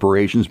big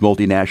corporations,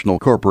 multinational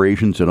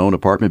corporations that own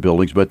apartment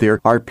buildings, but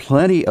there are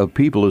plenty of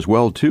people as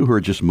well, too, who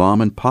are just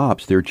mom and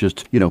pops. They're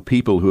just,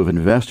 people who have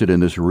invested in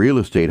this real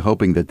estate,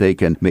 hoping that they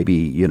can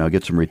maybe,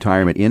 get some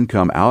retirement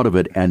income out of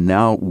it. And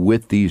now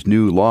with these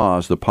new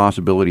laws, the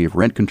possibility of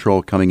rent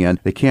control coming in,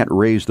 they can't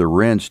raise the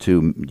rents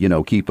to,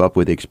 keep up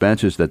with the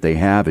expenses that they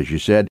have, as you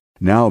said.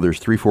 Now there's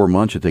 3-4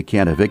 months that they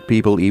can't evict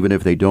people even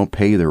if they don't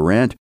pay the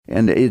rent.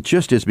 And it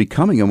just is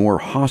becoming a more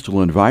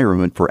hostile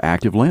environment for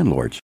active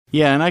landlords.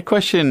 Yeah, and I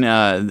question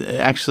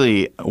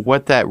actually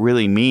what that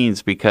really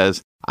means,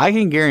 because I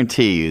can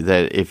guarantee you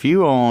that if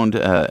you owned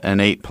an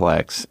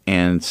 8-plex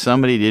and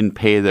somebody didn't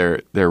pay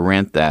their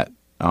rent that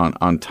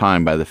on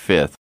time by the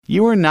 5th,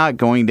 you are not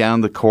going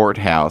down the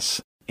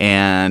courthouse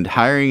and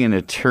hiring an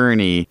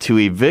attorney to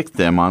evict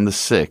them on the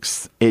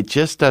 6th. It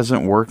just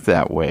doesn't work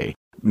that way.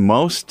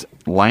 Most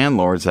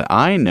landlords that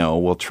I know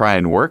will try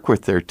and work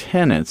with their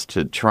tenants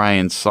to try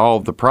and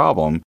solve the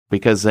problem,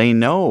 because they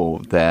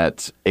know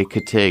that it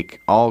could take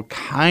all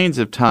kinds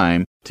of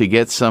time to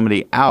get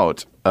somebody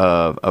out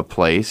of a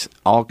place,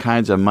 all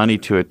kinds of money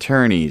to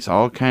attorneys,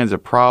 all kinds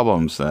of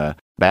problems,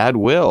 bad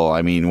will.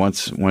 I mean,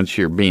 once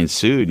you're being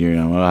sued,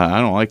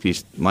 I don't like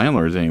these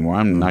landlords anymore.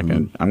 I'm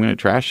going to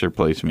trash their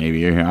place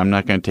maybe, or I'm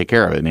not going to take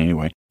care of it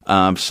anyway.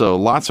 So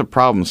lots of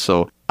problems.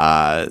 So,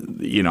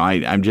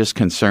 I'm just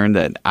concerned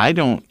that I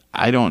don't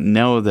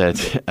know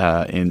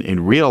that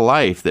in real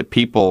life that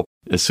people,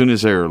 as soon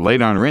as they're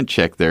late on rent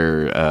check,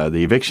 the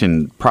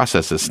eviction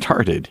process has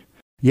started.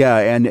 Yeah,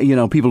 and,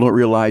 people don't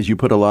realize you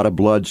put a lot of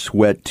blood,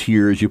 sweat,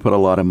 tears, you put a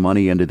lot of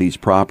money into these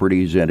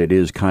properties, and it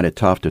is kind of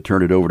tough to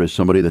turn it over to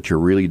somebody that you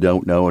really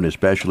don't know, and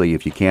especially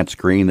if you can't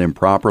screen them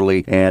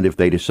properly, and if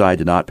they decide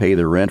to not pay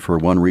their rent for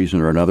one reason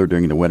or another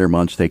during the winter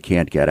months, they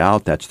can't get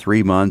out. That's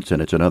 3 months,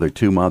 and it's another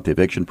 2-month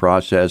eviction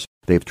process.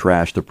 They've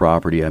trashed the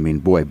property. I mean,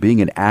 boy,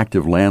 being an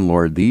active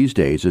landlord these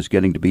days is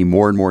getting to be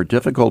more and more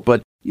difficult,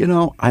 but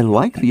I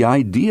like the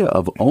idea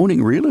of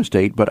owning real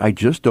estate, but I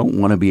just don't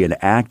want to be an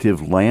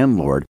active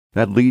landlord.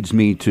 That leads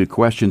me to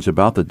questions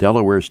about the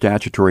Delaware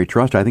Statutory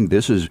Trust. I think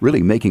this is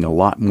really making a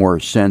lot more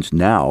sense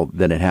now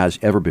than it has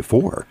ever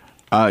before.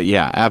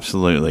 Yeah,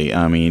 absolutely.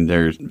 I mean,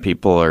 there's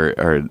people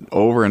are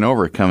over and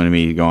over coming to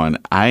me going,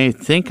 I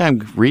think I'm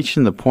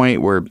reaching the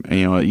point where,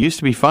 it used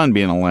to be fun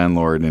being a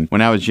landlord. And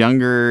when I was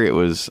younger, it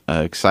was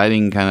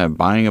exciting kind of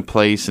buying a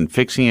place and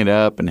fixing it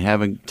up and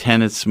having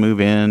tenants move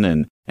in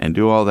and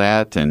do all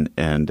that. And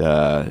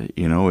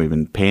we've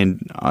been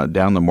paying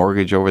down the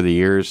mortgage over the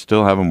years,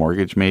 still have a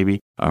mortgage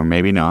maybe, or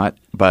maybe not.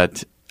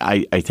 But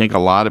I think a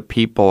lot of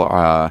people,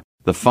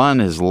 the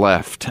fun is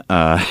left.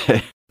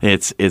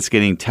 It's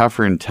getting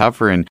tougher and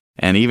tougher.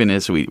 And even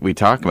as we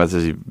talk about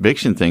this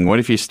eviction thing, what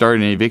if you start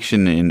an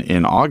eviction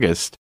in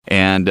August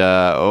and,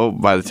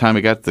 by the time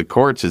it got to the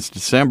courts, it's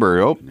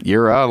December. Oh,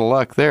 you're out of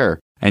luck there.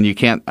 And you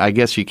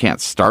can't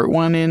start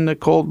one in the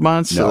cold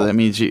months. No. So that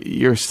means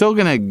you're still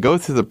going to go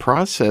through the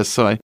process.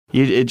 So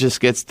it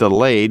just gets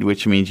delayed,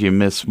 which means you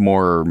miss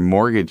more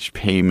mortgage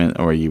payment,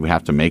 or you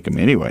have to make them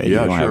anyway.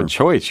 Yeah, you don't have a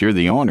choice. You're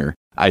the owner.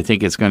 I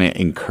think it's going to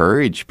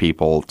encourage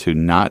people to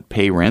not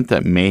pay rent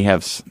that may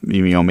have,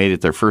 made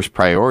it their first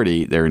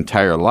priority their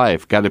entire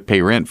life. Got to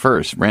pay rent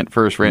first. Rent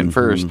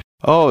first.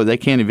 Oh, they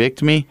can't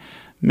evict me?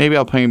 Maybe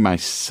I'll pay my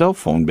cell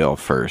phone bill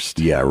first.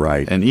 Yeah,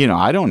 right. And,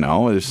 I don't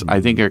know.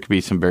 I think there could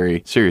be some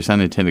very serious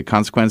unintended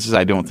consequences.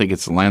 I don't think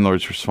it's the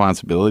landlord's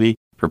responsibility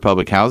for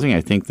public housing.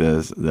 I think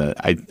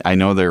I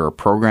know there are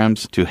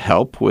programs to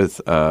help with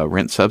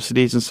rent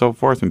subsidies and so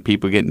forth when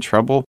people get in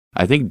trouble.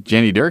 I think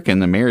Jenny Durkin,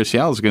 the mayor of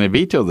Seattle, is going to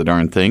veto the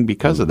darn thing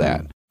because of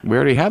that. We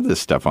already have this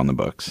stuff on the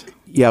books.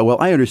 Yeah, well,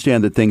 I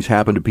understand that things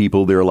happen to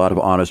people. There are a lot of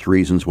honest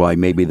reasons why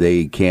maybe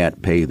they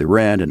can't pay the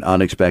rent, an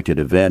unexpected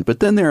event. But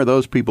then there are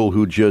those people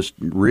who just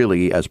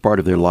really, as part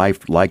of their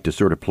life, like to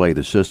sort of play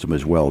the system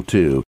as well,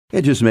 too.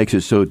 It just makes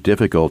it so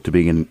difficult to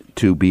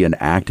be an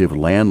active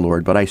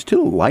landlord. But I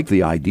still like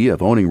the idea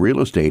of owning real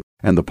estate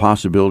and the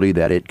possibility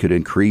that it could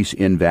increase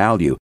in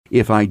value.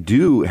 If I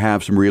do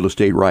have some real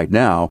estate right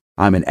now,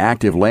 I'm an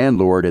active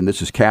landlord, and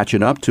this is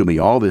catching up to me,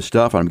 all this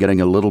stuff. I'm getting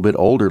a little bit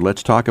older.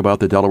 Let's talk about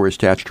the Delaware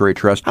Statutory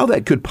Trust, how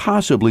that could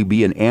possibly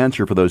be an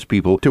answer for those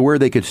people to where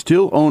they could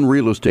still own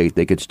real estate.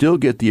 They could still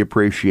get the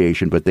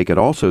appreciation, but they could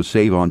also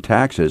save on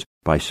taxes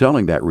by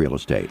selling that real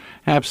estate.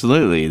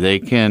 Absolutely. They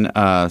can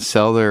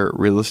sell their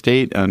real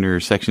estate under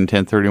Section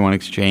 1031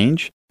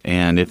 exchange.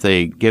 And if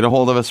they get a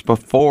hold of us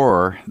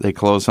before they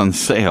close on the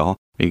sale,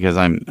 because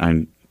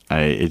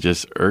it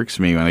just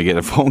irks me when I get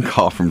a phone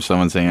call from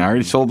someone saying, I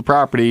already sold the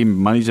property,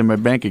 money's in my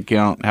bank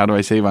account, how do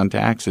I save on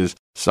taxes?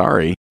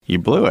 Sorry, you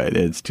blew it.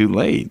 It's too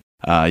late.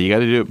 You got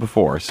to do it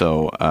before.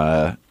 So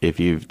if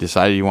you've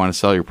decided you want to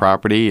sell your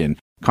property, and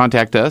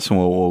contact us, and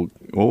we'll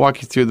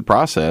walk you through the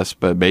process.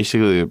 But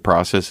basically the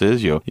process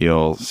is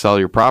you'll sell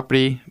your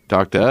property,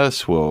 talk to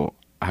us, we'll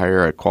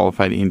hire a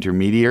qualified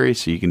intermediary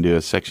so you can do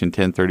a Section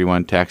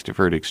 1031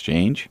 tax-deferred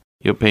exchange.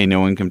 You'll pay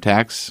no income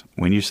tax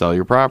when you sell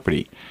your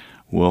property.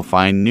 We'll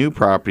find new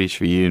properties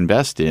for you to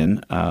invest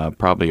in,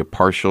 probably a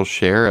partial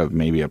share of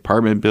maybe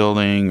apartment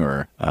building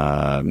or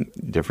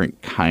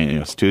different kind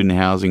of student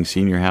housing,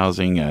 senior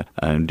housing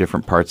in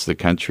different parts of the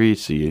country.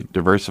 So you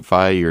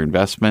diversify your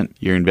investment.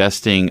 You're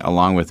investing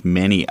along with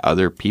many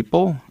other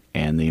people,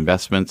 and the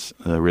investments,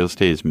 real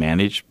estate is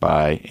managed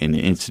by an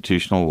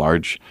institutional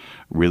large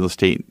real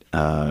estate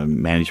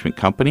management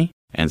company.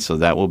 And so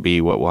that will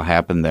be what will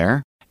happen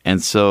there.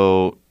 And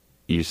so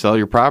you sell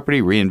your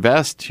property,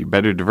 reinvest, you're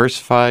better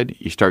diversified,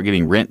 you start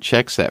getting rent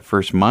checks that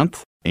first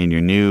month. in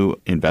your new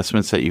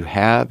investments that you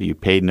have, you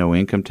paid no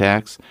income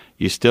tax.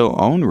 You still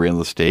own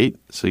real estate,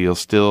 so you'll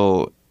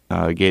still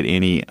get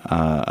any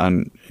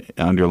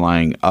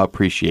underlying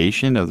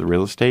appreciation of the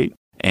real estate.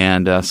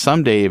 And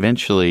someday,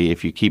 eventually,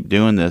 if you keep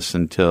doing this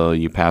until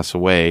you pass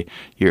away,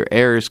 your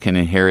heirs can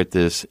inherit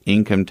this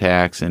income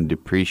tax and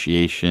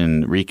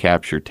depreciation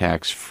recapture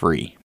tax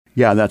free.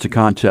 Yeah, that's a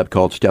concept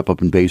called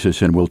step-up in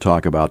basis, and we'll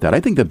talk about that.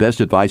 I think the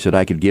best advice that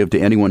I could give to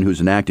anyone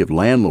who's an active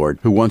landlord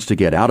who wants to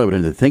get out of it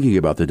into thinking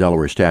about the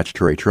Delaware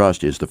Statutory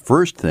Trust is the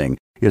first thing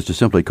is to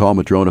simply call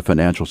Madrona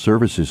Financial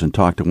Services and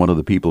talk to one of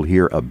the people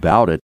here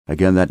about it.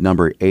 Again, that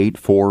number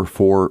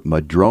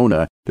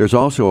 844-MADRONA. There's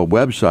also a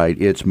website.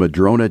 It's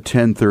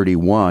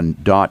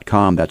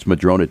madrona1031.com. That's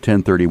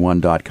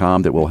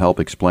madrona1031.com that will help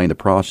explain the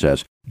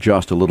process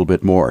just a little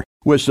bit more.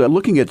 Was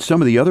looking at some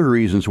of the other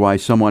reasons why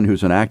someone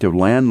who's an active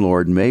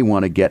landlord may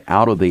want to get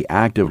out of the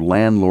active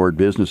landlord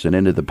business and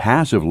into the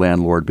passive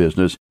landlord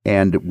business.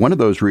 And one of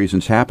those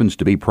reasons happens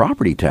to be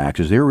property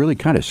taxes. They're really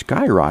kind of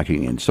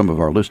skyrocketing in some of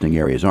our listening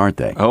areas, aren't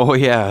they? Oh,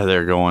 yeah,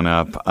 they're going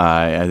up.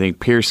 I think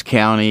Pierce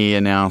County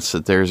announced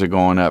that theirs are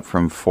going up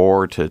from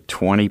 4 to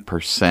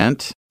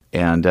 20%.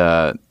 And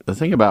the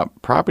thing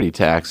about property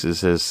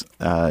taxes is,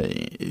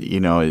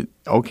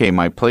 okay,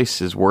 my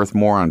place is worth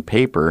more on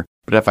paper,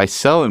 but if I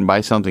sell it and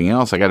buy something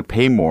else, I got to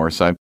pay more.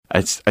 So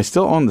I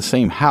still own the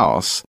same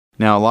house.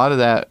 Now, a lot of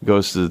that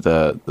goes to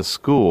the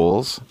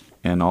schools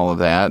and all of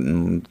that,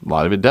 and a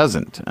lot of it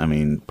doesn't. I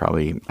mean,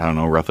 probably,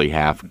 roughly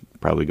half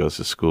probably goes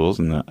to schools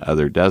and the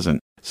other doesn't.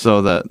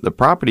 So the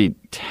property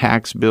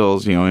tax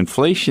bills,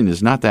 inflation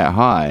is not that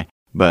high,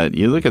 but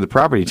you look at the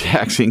property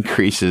tax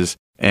increases.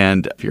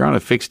 And if you're on a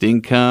fixed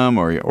income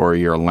or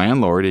you're a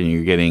landlord and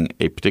you're getting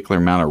a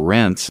particular amount of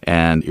rents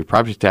and your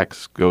property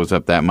tax goes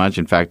up that much,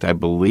 in fact, I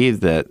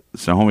believe that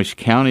Snohomish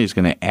County is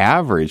going to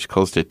average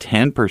close to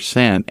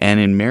 10%. And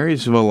in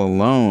Marysville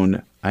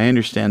alone, I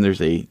understand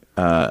there's a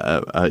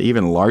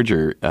even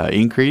larger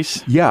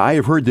increase. Yeah, I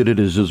have heard that it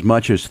is as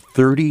much as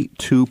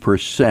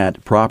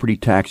 32% property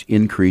tax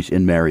increase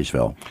in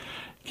Marysville.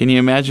 Can you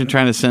imagine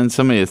trying to send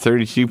somebody a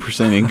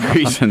 32%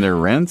 increase in their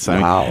rents?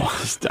 Wow.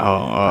 It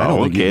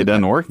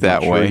doesn't work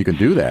that way. You can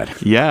do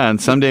that. Yeah, and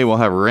someday we'll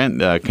have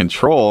rent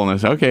control, and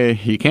it's okay,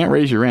 you can't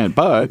raise your rent,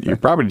 but your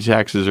property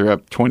taxes are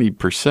up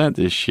 20%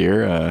 this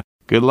year.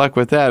 Good luck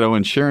with that. Oh,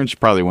 insurance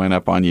probably went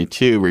up on you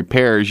too.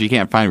 Repairs, you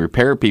can't find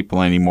repair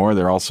people anymore.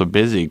 They're all so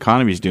busy. The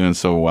economy's doing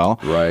so well.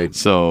 Right.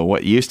 So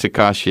what used to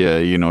cost you,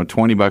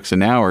 $20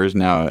 an hour is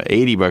now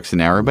 $80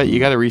 an hour, but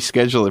you got to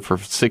reschedule it for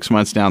 6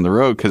 months down the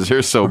road because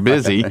they're so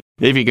busy.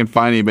 If you can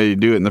find anybody to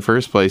do it in the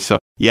first place. So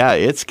yeah,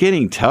 it's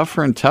getting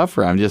tougher and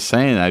tougher. I'm just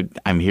saying,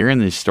 I'm hearing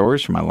these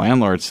stories from my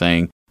landlords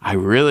saying, I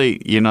really,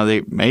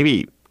 they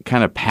maybe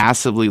kind of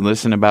passively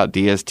listen about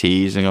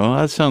DSTs and go, oh,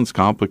 that sounds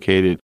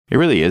complicated. It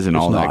really isn't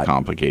all that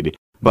complicated.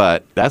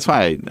 But that's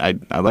why I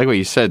like what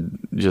you said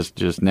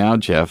just now,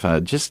 Jeff.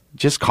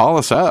 Just call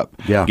us up.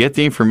 Yeah. Get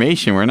the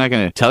information. We're not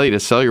going to tell you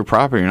to sell your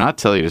property or not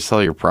tell you to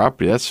sell your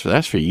property.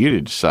 That's for you to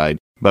decide.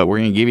 But we're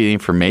going to give you the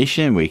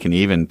information. We can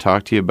even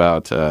talk to you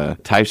about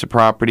types of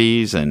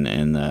properties and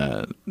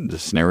the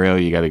scenario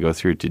you got to go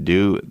through to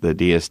do the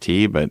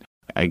DST. But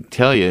I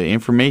tell you,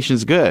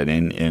 information's good,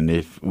 and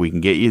if we can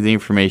get you the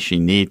information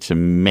you need to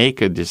make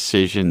a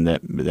decision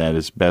that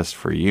is best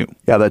for you.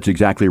 Yeah, that's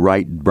exactly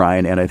right,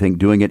 Brian, and I think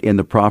doing it in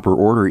the proper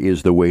order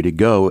is the way to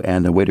go,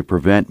 and the way to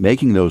prevent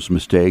making those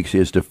mistakes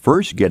is to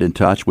first get in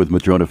touch with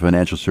Madrona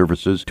Financial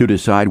Services to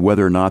decide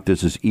whether or not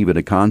this is even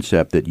a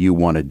concept that you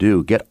want to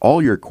do. Get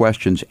all your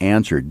questions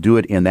answered. Do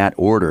it in that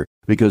order.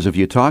 Because if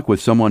you talk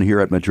with someone here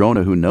at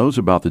Madrona who knows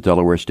about the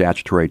Delaware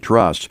Statutory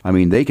Trust,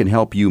 they can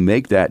help you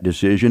make that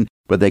decision,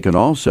 but they can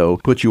also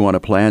put you on a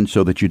plan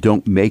so that you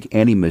don't make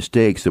any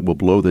mistakes that will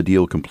blow the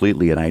deal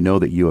completely. And I know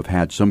that you have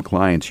had some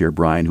clients here,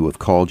 Brian, who have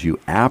called you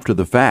after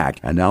the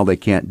fact, and now they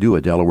can't do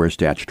a Delaware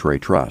Statutory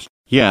Trust.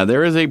 Yeah,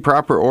 there is a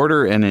proper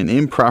order and an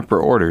improper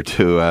order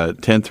to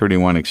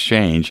 1031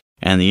 exchange.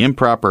 And the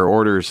improper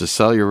order is to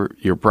sell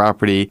your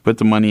property, put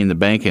the money in the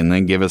bank, and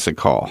then give us a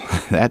call.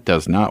 That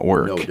does not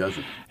work. No, it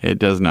doesn't. It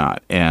does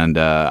not. And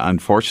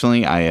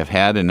unfortunately, I have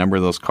had a number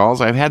of those calls.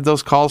 I've had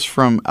those calls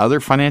from other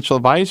financial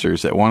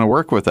advisors that want to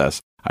work with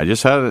us. I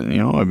just had,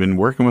 I've been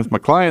working with my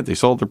client. They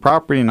sold their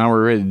property, and now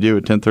we're ready to do a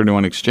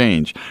 1031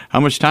 exchange.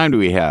 How much time do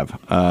we have?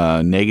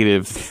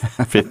 Negative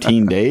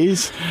 15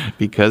 days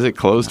because it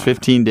closed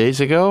 15 days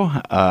ago.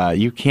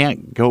 You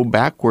can't go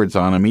backwards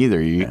on them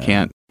either.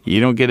 You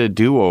don't get a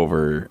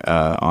do-over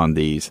on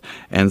these.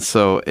 And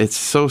so it's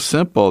so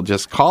simple.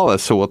 Just call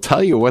us so we'll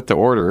tell you what the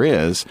order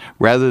is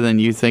rather than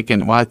you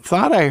thinking, well, I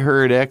thought I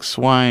heard X,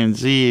 Y, and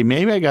Z.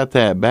 Maybe I got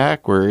that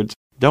backwards.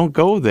 Don't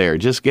go there.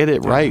 Just get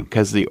it right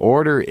because the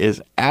order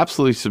is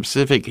absolutely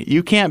specific.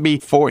 You can't be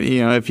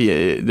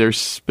there's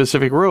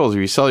specific rules. If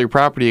you sell your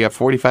property, you got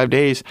 45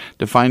 days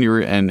to find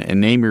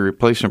and name your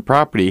replacement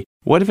property.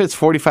 What if it's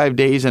 45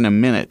 days and a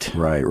minute?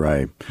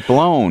 Right.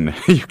 Blown.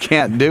 You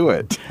can't do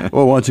it.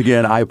 Well, once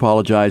again, I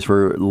apologize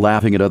for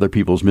laughing at other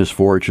people's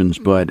misfortunes,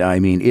 but I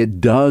mean,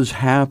 it does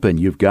happen.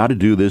 You've got to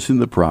do this in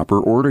the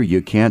proper order.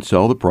 You can't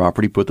sell the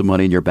property, put the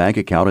money in your bank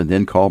account, and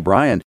then call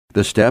Brian.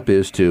 The step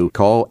is to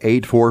call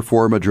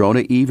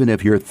 844-MADRONA even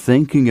if you're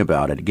thinking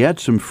about it. Get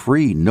some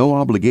free, no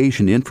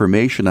obligation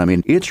information. I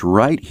mean, it's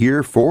right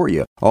here for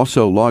you.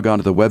 Also, log on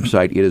to the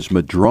website. It is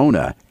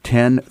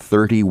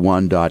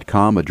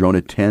Madrona1031.com,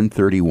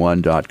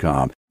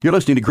 Madrona1031.com. You're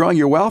listening to Growing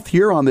Your Wealth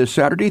here on this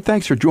Saturday.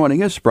 Thanks for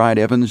joining us. Brian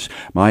Evans.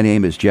 My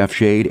name is Jeff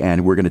Shade,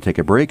 and we're going to take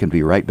a break and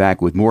be right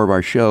back with more of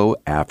our show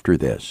after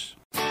this.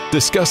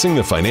 Discussing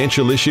the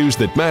financial issues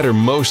that matter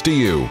most to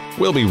you.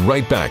 We'll be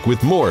right back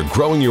with more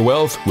Growing Your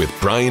Wealth with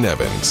Brian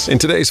Evans. In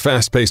today's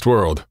fast-paced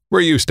world, we're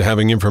used to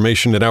having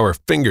information at our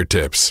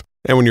fingertips.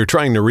 And when you're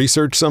trying to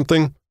research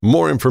something,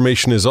 more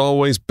information is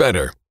always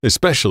better,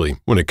 especially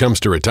when it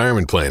comes to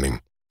retirement planning.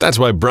 That's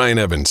why Brian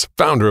Evans,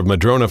 founder of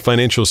Madrona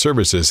Financial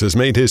Services, has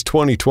made his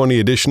 2020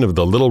 edition of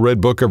the Little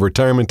Red Book of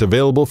Retirement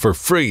available for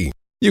free.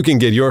 You can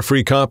get your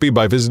free copy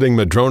by visiting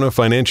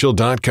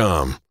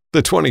MadronaFinancial.com.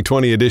 The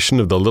 2020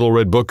 edition of the Little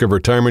Red Book of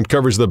Retirement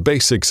covers the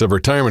basics of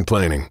retirement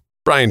planning.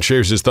 Brian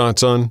shares his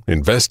thoughts on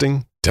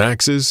investing,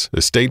 taxes,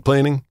 estate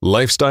planning,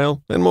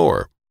 lifestyle, and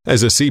more.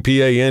 As a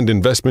CPA and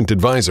investment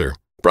advisor,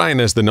 Brian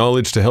has the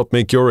knowledge to help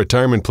make your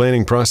retirement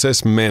planning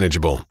process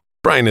manageable.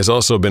 Brian has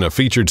also been a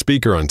featured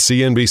speaker on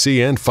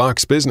CNBC and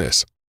Fox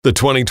Business. The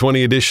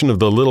 2020 edition of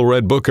the Little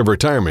Red Book of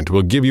Retirement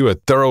will give you a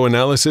thorough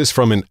analysis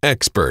from an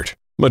expert.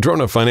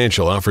 Madrona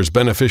Financial offers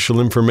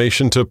beneficial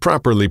information to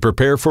properly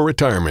prepare for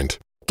retirement.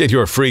 Get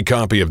your free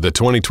copy of the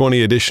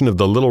 2020 edition of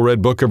the Little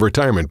Red Book of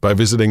Retirement by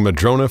visiting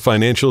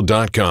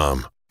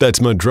MadronaFinancial.com. That's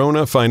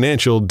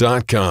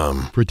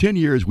MadronaFinancial.com. For 10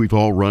 years, we've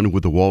all run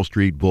with the Wall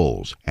Street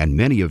Bulls, and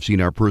many have seen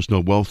our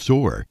personal wealth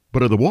soar.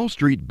 But are the Wall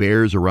Street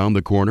Bears around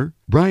the corner?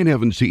 Brian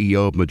Evans,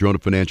 CEO of Madrona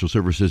Financial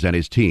Services, and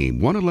his team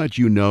want to let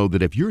you know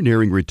that if you're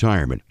nearing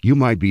retirement, you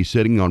might be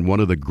sitting on one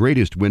of the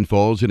greatest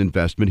windfalls in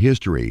investment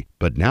history.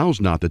 But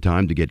now's not the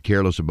time to get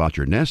careless about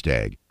your nest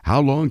egg. How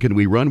long can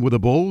we run with the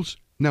Bulls?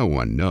 No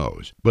one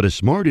knows, but a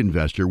smart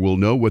investor will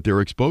know what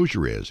their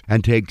exposure is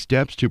and take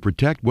steps to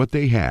protect what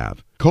they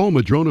have. Call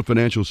Madrona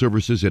Financial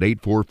Services at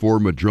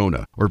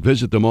 844-MADRONA or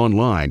visit them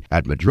online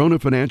at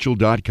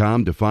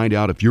MadronaFinancial.com to find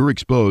out if you're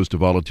exposed to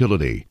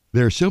volatility.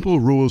 There are simple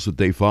rules that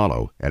they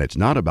follow, and it's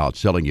not about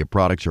selling you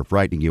products or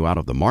frightening you out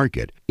of the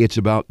market. It's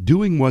about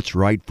doing what's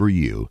right for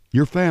you,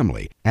 your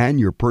family, and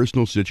your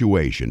personal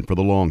situation for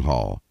the long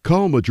haul.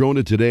 Call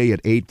Madrona today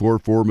at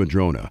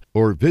 844-MADRONA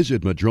or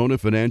visit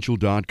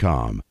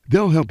MadronaFinancial.com.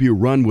 They'll help you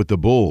run with the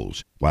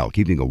Bulls while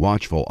keeping a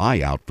watchful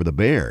eye out for the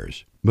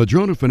Bears.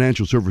 Madrona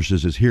Financial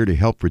Services is here to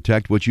help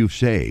protect what you've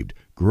saved,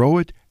 grow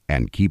it,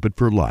 and keep it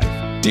for life.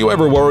 Do you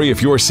ever worry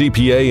if your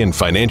CPA and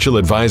financial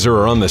advisor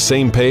are on the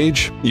same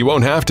page? You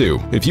won't have to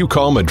if you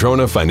call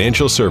Madrona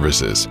Financial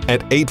Services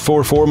at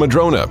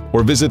 844-MADRONA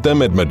or visit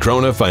them at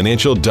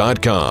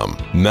MadronaFinancial.com.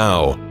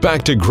 Now,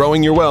 back to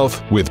Growing Your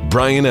Wealth with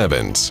Brian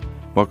Evans.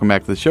 Welcome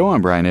back to the show.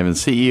 I'm Brian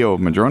Evans, CEO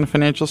of Madrona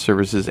Financial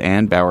Services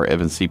and Bauer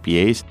Evans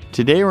CPAs.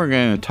 Today we're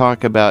going to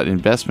talk about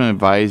investment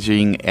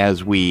advising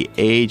as we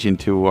age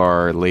into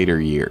our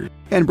later years.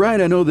 And Brian,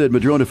 I know that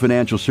Madrona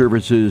Financial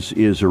Services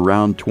is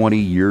around 20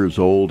 years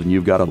old, and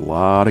you've got a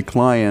lot of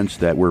clients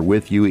that were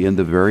with you in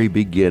the very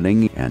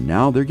beginning, and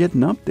now they're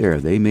getting up there.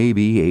 They may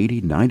be 80,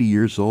 90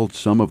 years old,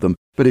 some of them.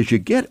 But as you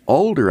get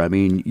older, I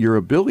mean, your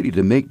ability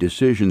to make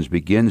decisions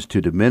begins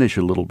to diminish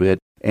a little bit,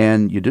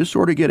 and you just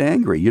sort of get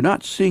angry. You're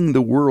not seeing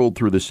the world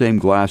through the same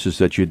glasses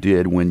that you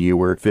did when you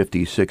were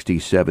 50, 60,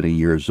 70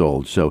 years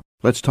old. So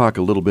let's talk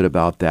a little bit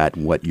about that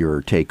and what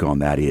your take on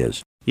that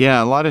is.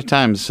 Yeah, a lot of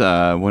times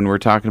when we're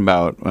talking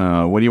about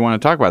what do you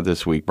want to talk about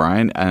this week,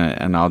 Brian,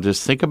 and I'll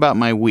just think about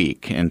my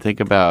week and think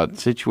about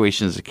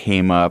situations that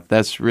came up.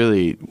 That's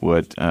really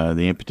what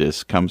the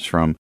impetus comes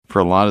from for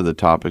a lot of the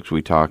topics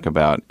we talk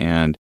about.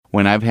 And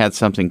when I've had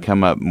something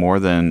come up more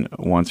than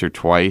once or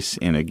twice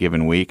in a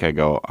given week, I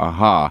go,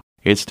 aha,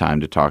 it's time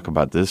to talk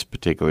about this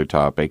particular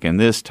topic. And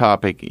this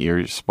topic,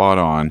 you're spot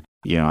on.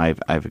 You know,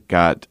 I've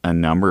got a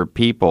number of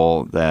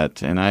people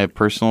that, and I have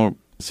personal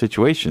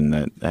situation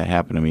that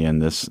happened to me in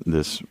this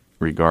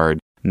regard.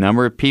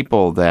 Number of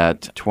people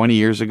that 20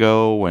 years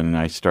ago when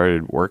I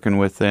started working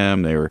with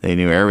them, they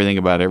knew everything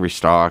about every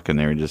stock, and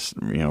they were just,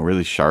 you know,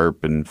 really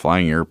sharp and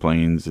flying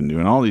airplanes and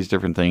doing all these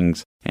different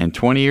things. And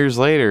 20 years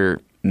later,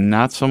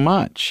 not so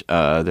much.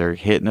 They're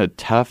hitting a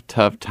tough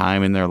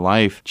time in their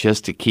life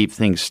just to keep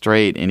things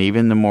straight, and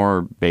even the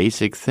more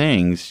basic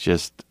things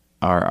just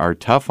are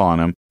tough on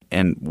them.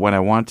 And what I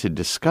want to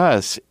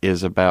discuss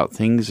is about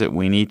things that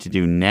we need to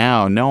do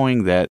now,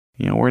 knowing that,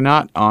 you know, we're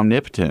not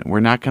omnipotent. We're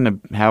not going to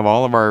have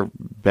all of our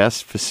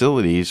best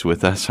facilities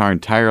with us our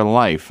entire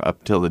life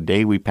up till the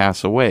day we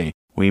pass away.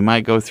 We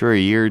might go through a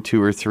year,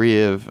 2 or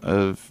 3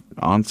 of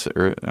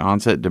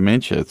onset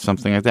dementia,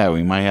 something like that.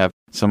 We might have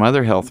some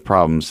other health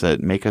problems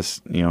that make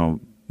us, you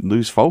know,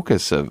 lose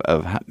focus of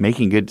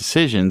making good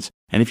decisions.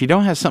 And if you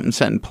don't have something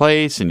set in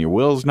place and your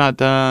will's not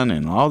done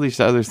and all these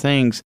other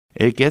things,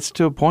 it gets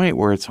to a point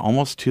where it's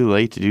almost too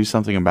late to do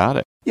something about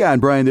it. Yeah,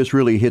 and Brian, this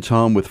really hits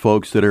home with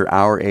folks that are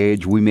our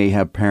age. We may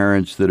have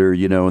parents that are,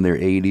 in their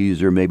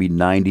 80s or maybe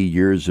 90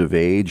 years of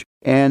age,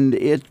 and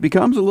it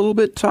becomes a little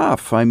bit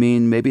tough. I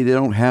mean, maybe they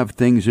don't have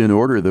things in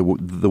order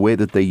the way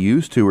that they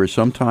used to, or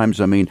sometimes,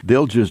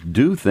 they'll just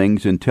do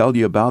things and tell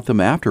you about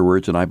them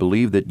afterwards, and I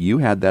believe that you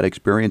had that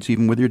experience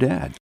even with your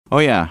dad. Oh,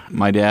 yeah.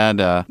 My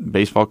dad,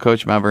 baseball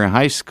coach at Mount Vernon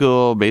High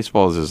School.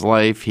 Baseball is his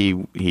life. He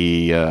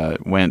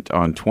went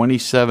on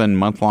 27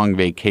 month-long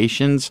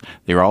vacations.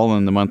 They were all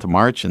in the month of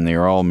March, and they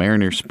were all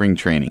Mariners spring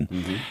training.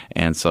 Mm-hmm.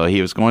 And so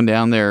he was going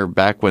down there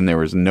back when there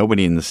was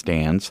nobody in the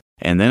stands.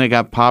 And then it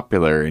got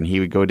popular, and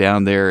he would go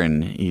down there,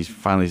 and he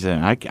finally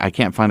said, I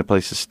can't find a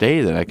place to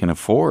stay that I can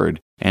afford.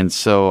 And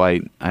so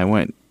I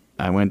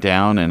went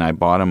down and I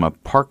bought him a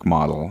park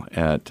model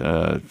at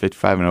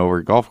 55 and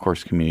over golf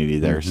course community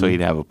there, mm-hmm. so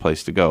he'd have a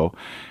place to go.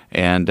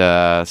 And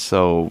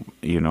so,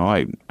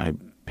 I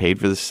paid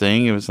for this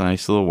thing. It was a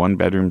nice little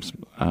one-bedroom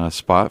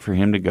spot for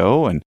him to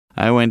go. And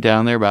I went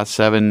down there about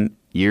 7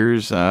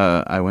 years.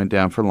 I went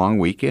down for a long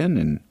weekend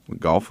and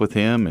golf with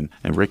him.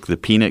 And Rick, the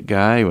peanut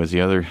guy, was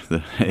the other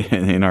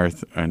in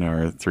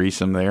our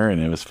threesome there,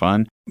 and it was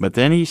fun. But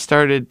then he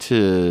started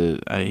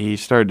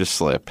to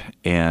slip.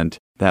 And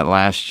that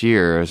last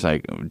year, I was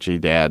like, gee,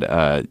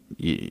 Dad,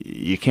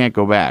 you can't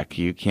go back.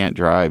 You can't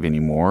drive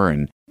anymore.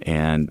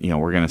 And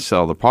we're going to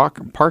sell the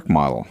park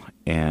model.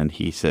 And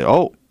he said,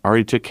 oh, I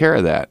already took care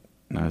of that.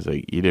 And I was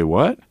like, you did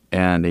what?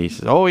 And he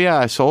said, oh, yeah,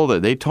 I sold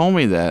it. They told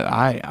me that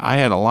I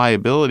had a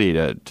liability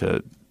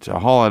to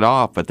haul it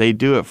off, but they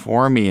do it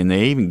for me, and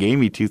they even gave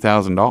me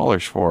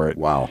 $2,000 for it.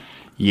 Wow.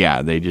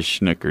 Yeah, they just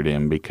snookered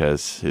him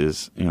because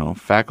his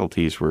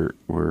faculties were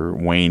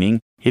waning.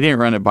 He didn't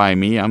run it by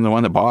me. I'm the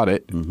one that bought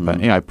it. Mm-hmm.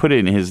 But I put it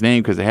in his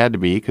name because it had to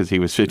be, because he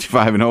was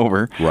 55 and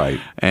over. Right.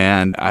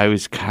 And I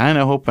was kind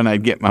of hoping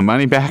I'd get my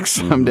money back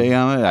someday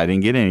mm-hmm. on it. I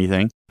didn't get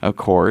anything, of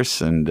course.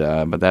 And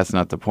but that's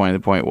not the point. The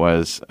point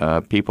was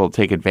people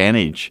take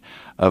advantage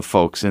of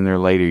folks in their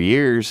later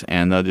years,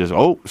 and they'll just,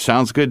 oh,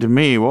 sounds good to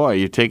me. Boy,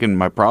 you're taking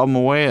my problem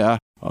away.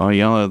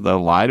 They'll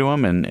lie to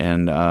them,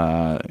 and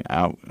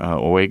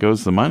away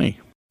goes the money.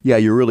 Yeah,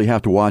 you really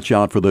have to watch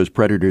out for those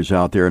predators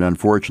out there, and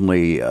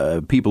unfortunately,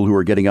 people who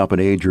are getting up in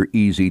age are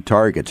easy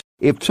targets.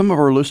 If some of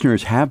our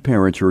listeners have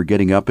parents who are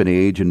getting up in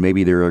age and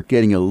maybe they're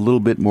getting a little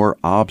bit more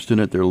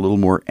obstinate, they're a little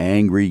more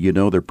angry,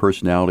 their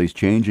personality's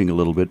changing a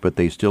little bit, but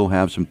they still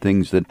have some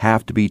things that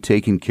have to be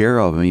taken care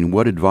of.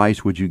 What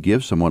advice would you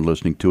give someone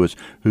listening to us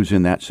who's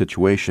in that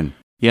situation?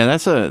 Yeah,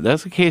 that's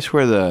a case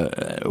where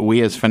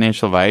we as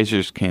financial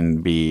advisors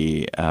can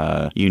be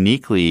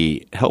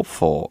uniquely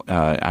helpful.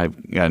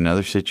 I've got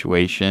another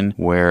situation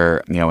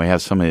where we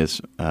have somebody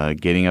that's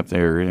getting up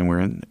there, and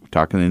we're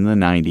talking in the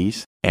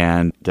 90s,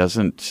 and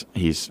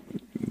he's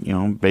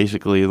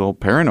basically a little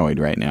paranoid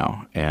right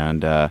now,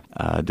 and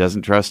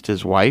doesn't trust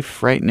his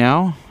wife right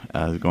now.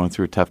 Going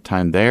through a tough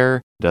time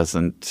there.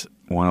 Doesn't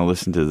want to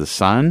listen to the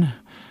son.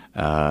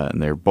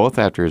 And they're both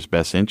after his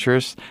best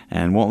interests,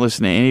 and won't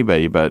listen to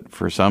anybody, but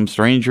for some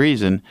strange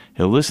reason,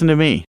 he'll listen to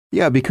me.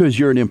 Yeah, because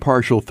you're an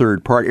impartial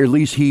third party. Or at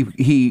least he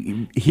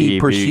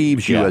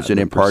perceives you as an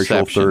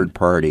impartial third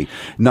party,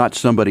 not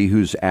somebody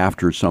who's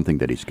after something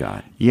that he's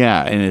got.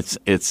 Yeah, and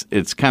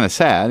it's kind of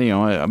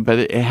sad, but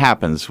it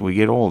happens. We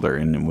get older,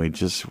 and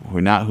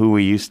we're not who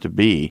we used to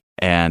be.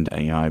 And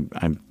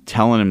I'm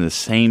telling him the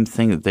same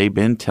thing that they've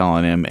been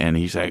telling him, and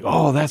he's like,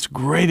 "Oh, that's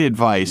great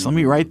advice. Let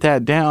me write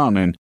that down."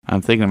 And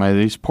I'm thinking about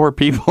these poor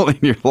people in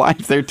your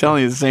life. They're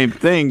telling you the same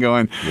thing,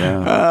 going,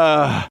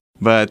 yeah.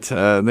 But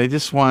they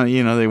just want,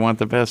 they want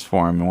the best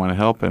for him and want to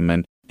help him.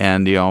 And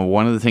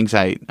one of the things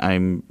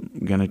I'm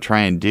going to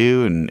try and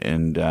do,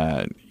 and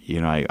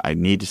I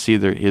need to see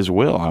his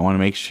will. I want to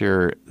make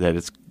sure that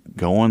it's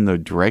going the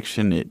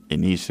direction it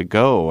needs to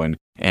go.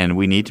 And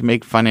we need to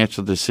make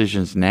financial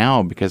decisions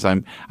now, because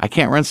I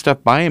can't run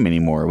stuff by him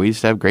anymore. We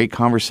used to have great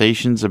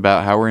conversations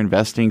about how we're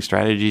investing,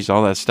 strategies,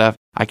 all that stuff.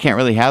 I can't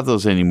really have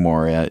those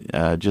anymore.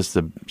 Just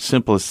the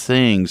simplest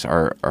things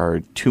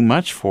are too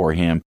much for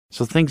him.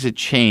 So things have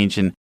changed,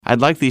 and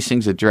I'd like these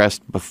things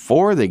addressed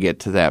before they get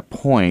to that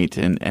point,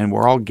 and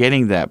we're all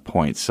getting that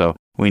point. So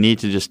we need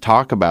to just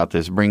talk about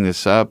this, bring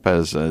this up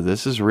as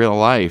this is real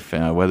life,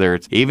 whether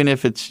it's, even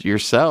if it's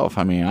yourself.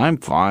 I'm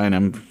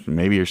fine.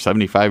 Maybe you're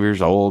 75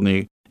 years old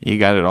and you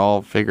got it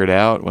all figured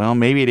out. Well,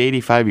 maybe at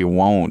 85 you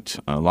won't.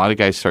 A lot of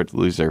guys start to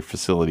lose their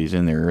facilities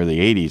in their early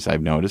 80s,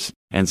 I've noticed.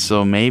 And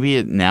so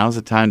maybe now's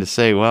the time to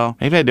say, well,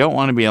 maybe I don't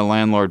want to be a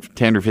landlord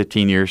 10 or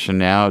 15 years from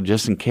now,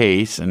 just in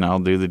case, and I'll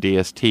do the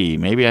DST.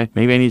 Maybe I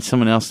need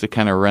someone else to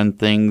kind of run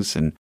things.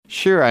 And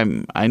sure,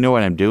 I know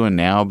what I'm doing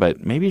now,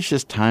 but maybe it's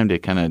just time to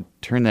kind of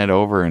turn that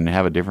over and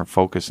have a different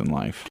focus in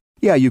life.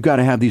 Yeah, you've got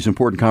to have these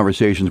important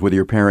conversations with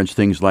your parents,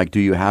 things like, do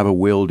you have a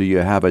will? Do you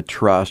have a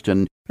trust?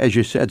 And as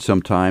you said,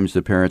 sometimes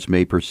the parents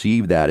may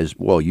perceive that as,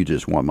 well, you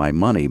just want my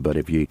money. But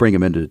if you bring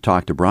them in to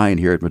talk to Brian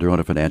here at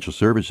Madrona Financial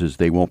Services,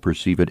 they won't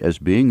perceive it as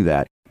being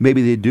that.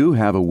 maybe they do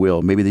have a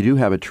will, maybe they do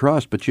have a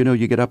trust, but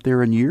you get up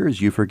there in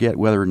years, you forget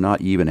whether or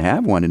not you even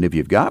have one. And if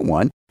you've got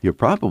one, you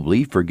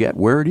probably forget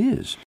where it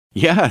is.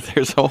 Yeah,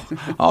 there's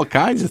all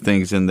kinds of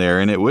things in there,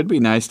 and it would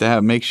be nice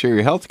to make sure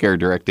your healthcare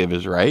directive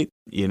is right,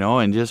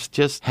 and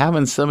just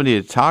having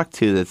somebody to talk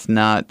to that's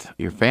not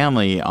your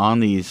family on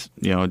these,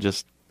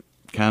 just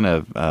kind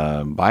of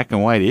black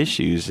and white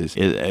issues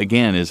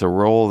is a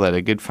role that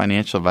a good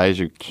financial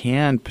advisor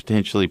can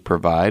potentially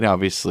provide.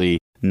 Obviously,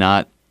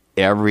 not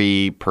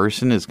every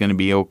person is going to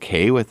be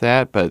okay with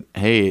that, but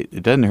hey,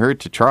 it doesn't hurt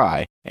to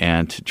try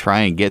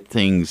and get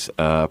things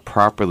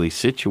properly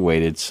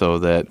situated so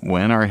that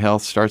when our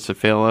health starts to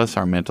fail us,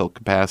 our mental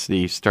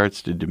capacity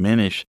starts to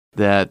diminish,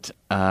 that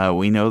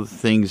we know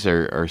things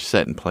are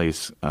set in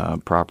place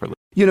properly.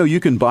 You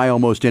can buy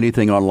almost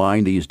anything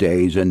online these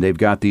days, and they've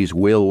got these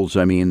wills.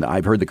 I mean,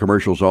 I've heard the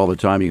commercials all the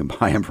time. You can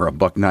buy them for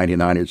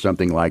 $1.99 or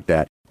something like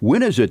that.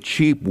 When is a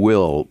cheap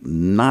will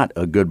not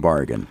a good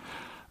bargain?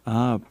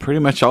 Pretty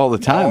much all the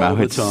time, I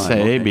would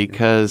say,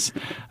 because,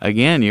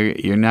 again,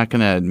 you're not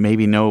going to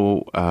maybe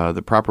know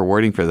the proper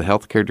wording for the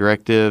healthcare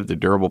directive, the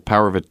durable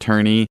power of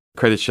attorney,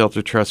 credit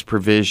shelter trust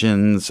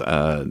provisions,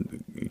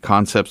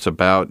 concepts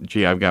about,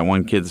 I've got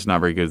one kid that's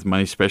not very good with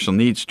money, special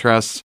needs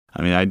trusts.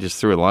 I mean, I just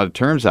threw a lot of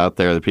terms out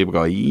there that people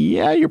go,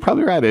 yeah, you're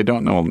probably right. I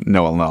don't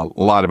know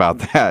a lot about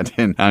that.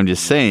 And I'm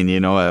just saying,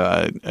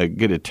 a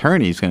good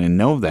attorney is going to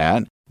know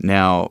that.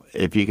 Now,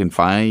 if you can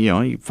find,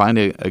 you find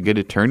a good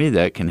attorney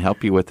that can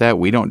help you with that.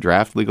 We don't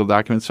draft legal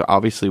documents, so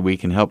obviously we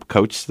can help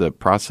coach the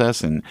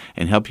process and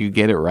help you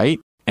get it right.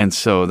 And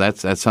so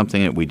that's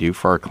something that we do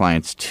for our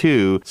clients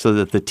too, so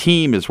that the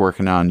team is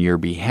working on your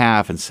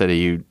behalf instead of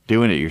you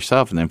doing it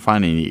yourself and then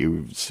finding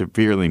you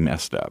severely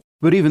messed up.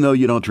 But even though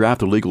you don't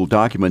draft the legal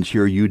documents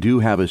here, you do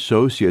have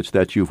associates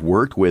that you've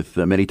worked with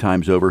many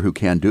times over who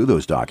can do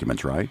those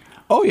documents, right?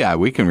 Oh, yeah,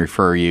 we can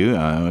refer you.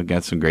 We've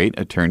got some great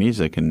attorneys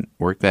that can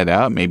work that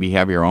out. Maybe you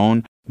have your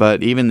own.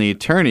 But even the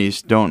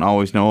attorneys don't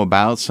always know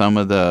about some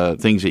of the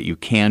things that you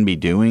can be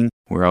doing.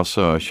 We're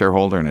also a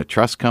shareholder in a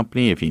trust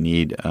company. If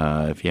you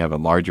have a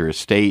larger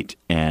estate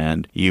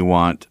and you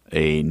want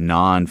a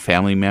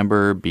non-family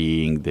member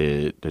being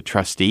the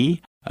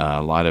trustee,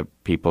 a lot of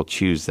people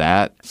choose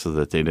that so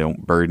that they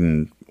don't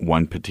burden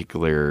one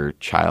particular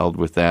child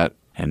with that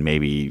and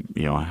maybe,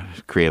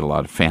 create a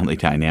lot of family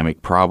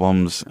dynamic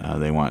problems.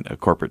 They want a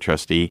corporate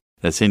trustee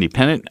that's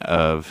independent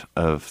of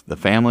the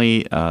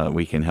family.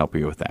 We can help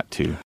you with that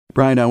too.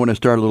 Brian, I want to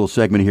start a little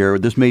segment here.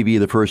 This may be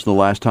the first and the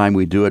last time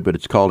we do it, but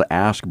it's called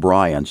Ask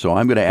Brian. So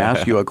I'm going to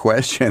ask you a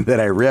question that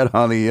I read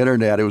on the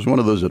internet. It was one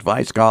of those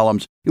advice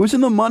columns. It was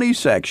in the money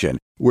section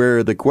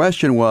where the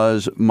question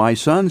was, my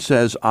son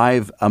says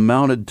I've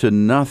amounted to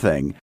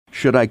nothing.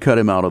 Should I cut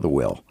him out of the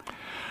will?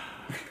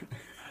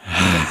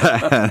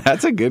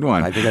 That's a good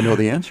one. I think I know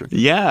the answer.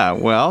 Yeah,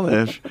 well,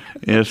 if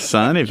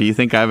you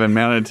think I've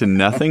amounted to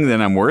nothing, then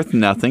I'm worth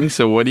nothing.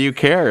 So what do you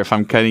care if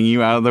I'm cutting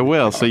you out of the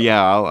will? So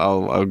yeah,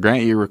 I'll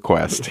grant your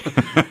request.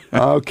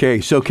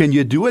 Okay, so can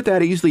you do it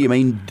that easily? I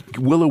mean,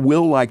 will a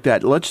will like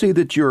that? Let's say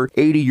that you're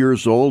 80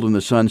 years old and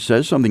the son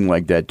says something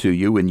like that to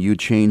you, and you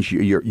change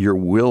your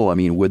will. I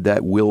mean, would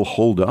that will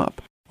hold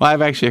up? Well,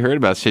 I've actually heard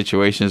about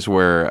situations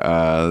where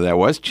that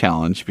was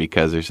challenged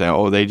because they're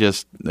saying,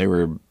 they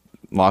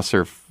lost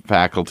their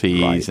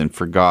faculties, right, and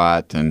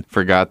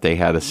forgot they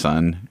had a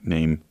son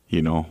named,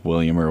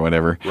 William or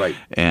whatever. Right.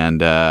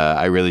 And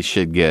I really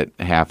should get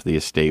half the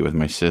estate with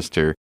my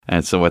sister.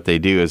 And so what they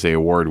do is they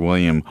award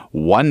William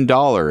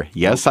 $1.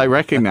 Yes, I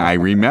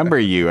remember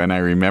you, and I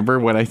remember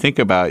what I think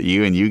about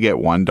you, and you get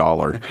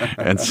 $1.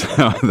 And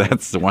so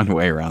that's the one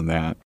way around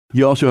that.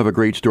 You also have a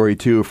great story,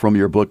 too, from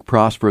your book,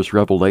 Prosperous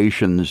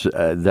Revelations,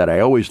 that I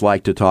always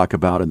like to talk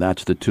about, and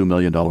that's the $2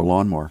 million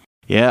lawnmower.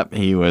 Yep,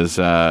 he was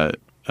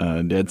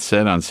dead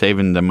set on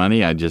saving the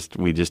money.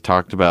 We just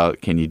talked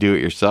about, can you do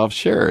it yourself?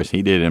 Sure.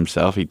 He did it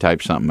himself. He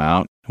typed something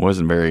out. It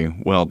wasn't very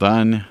well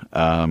done.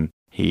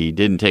 He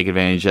didn't take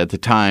advantage. At the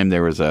time,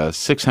 there was a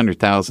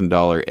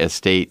 $600,000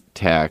 estate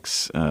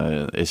tax.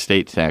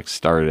 Estate tax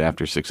started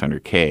after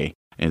 $600K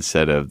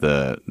instead of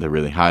the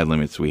really high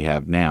limits we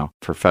have now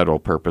for federal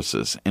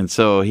purposes. And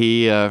so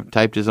he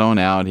typed his own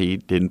out. He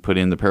didn't put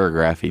in the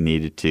paragraph he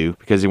needed to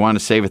because he wanted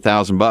to save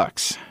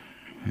 $1,000.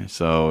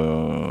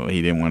 So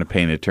he didn't want to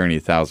pay an attorney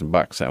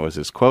 $1,000. That was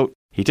his quote.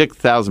 He took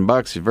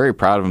 $1,000. He's very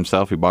proud of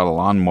himself. He bought a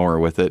lawnmower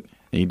with it.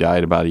 He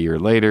died about a year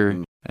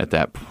later. At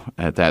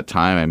that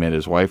time, I met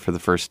his wife for the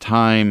first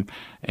time,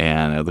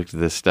 and I looked at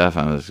this stuff,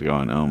 and I was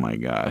going, oh, my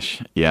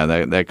gosh. Yeah,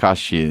 that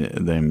cost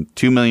them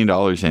 $2 million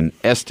in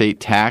estate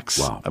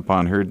tax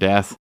upon her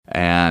death.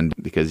 And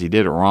because he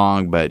did it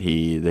wrong, but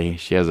she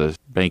has a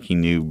spanking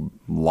new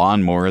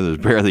lawnmower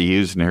that's barely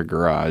used in her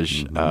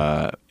garage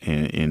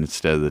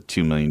instead of the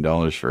 $2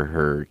 million for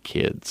her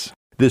kids.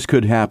 This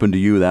could happen to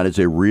you. That is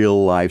a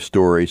real life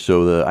story.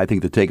 So I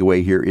think the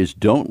takeaway here is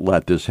don't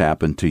let this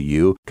happen to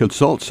you.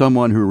 Consult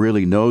someone who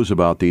really knows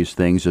about these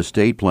things,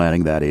 estate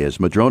planning, that is.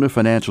 Madrona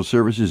Financial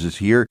Services is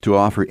here to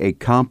offer a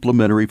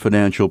complimentary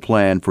financial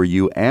plan for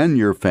you and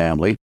your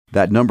family.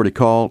 That number to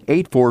call,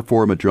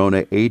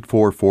 844-MADRONA,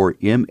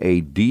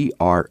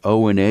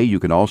 844-MADRONA. You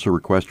can also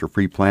request your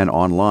free plan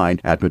online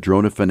at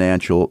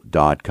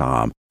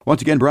MadronaFinancial.com.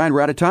 Once again, Brian,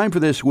 we're out of time for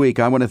this week.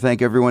 I want to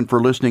thank everyone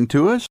for listening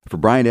to us. For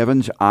Brian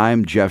Evans,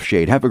 I'm Jeff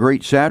Shade. Have a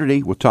great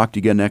Saturday. We'll talk to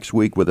you again next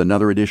week with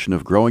another edition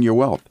of Growing Your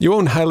Wealth. You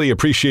own highly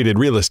appreciated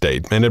real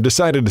estate and have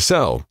decided to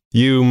sell.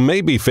 You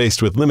may be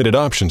faced with limited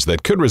options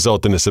that could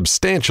result in a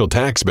substantial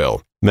tax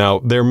bill. Now,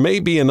 there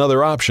may be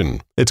another option.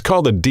 It's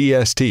called a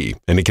DST,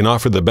 and it can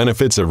offer the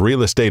benefits of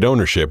real estate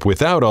ownership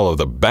without all of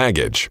the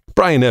baggage.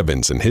 Brian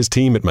Evans and his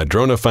team at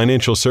Madrona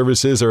Financial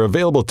Services are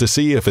available to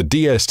see if a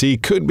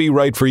DST could be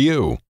right for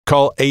you.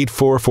 Call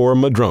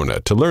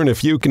 844-MADRONA to learn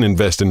if you can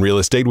invest in real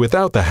estate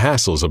without the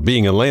hassles of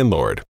being a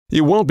landlord.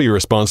 You won't be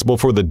responsible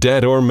for the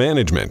debt or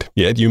management,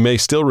 yet you may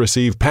still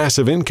receive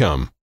passive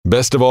income.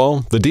 Best of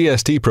all, the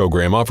DST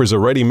program offers a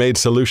ready-made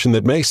solution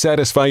that may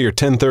satisfy your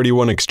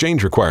 1031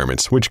 exchange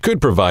requirements, which could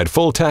provide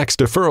full tax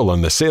deferral on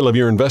the sale of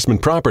your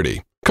investment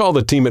property. Call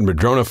the team at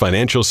Madrona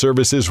Financial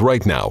Services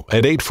right now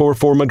at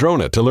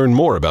 844-MADRONA to learn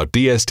more about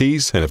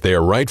DSTs and if they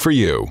are right for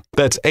you.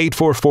 That's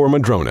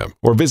 844-MADRONA,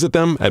 or visit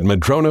them at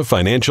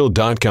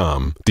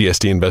MadronaFinancial.com.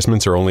 DST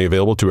investments are only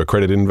available to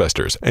accredited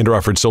investors and are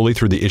offered solely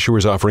through the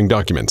issuers offering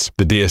documents.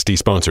 The DST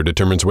sponsor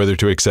determines whether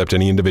to accept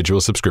any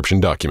individual subscription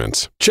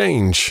documents.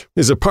 Change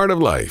is a part of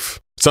life.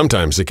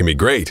 Sometimes it can be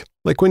great,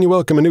 like when you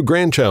welcome a new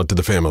grandchild to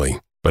the family.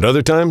 But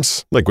other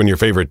times, like when your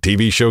favorite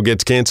TV show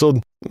gets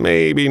canceled,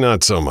 maybe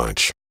not so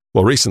much.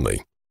 Well,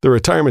 recently, the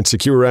Retirement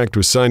Secure Act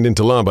was signed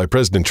into law by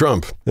President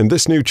Trump, and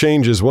this new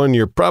change is one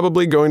you're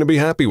probably going to be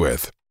happy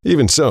with.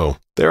 Even so,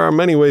 there are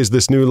many ways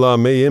this new law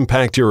may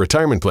impact your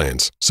retirement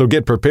plans, so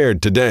get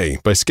prepared today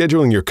by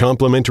scheduling your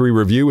complimentary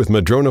review with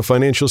Madrona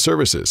Financial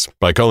Services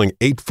by calling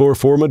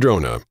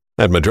 844-MADRONA.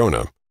 At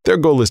Madrona, their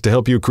goal is to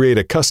help you create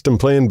a custom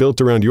plan built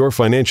around your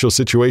financial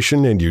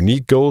situation and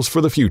unique goals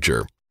for the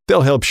future.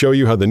 They'll help show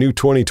you how the new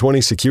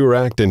 2020 Secure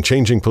Act and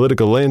changing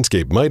political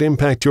landscape might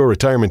impact your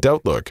retirement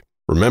outlook.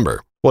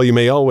 Remember, while you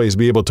may always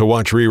be able to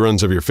watch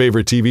reruns of your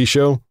favorite TV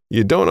show,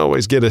 you don't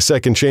always get a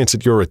second chance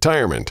at your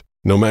retirement.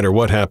 No matter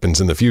what happens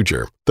in the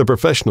future, the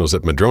professionals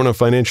at Madrona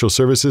Financial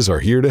Services are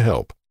here to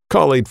help.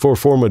 Call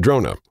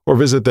 844-MADRONA or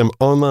visit them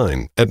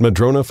online at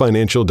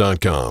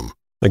MadronaFinancial.com.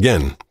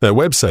 Again, that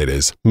website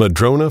is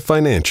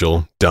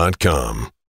MadronaFinancial.com.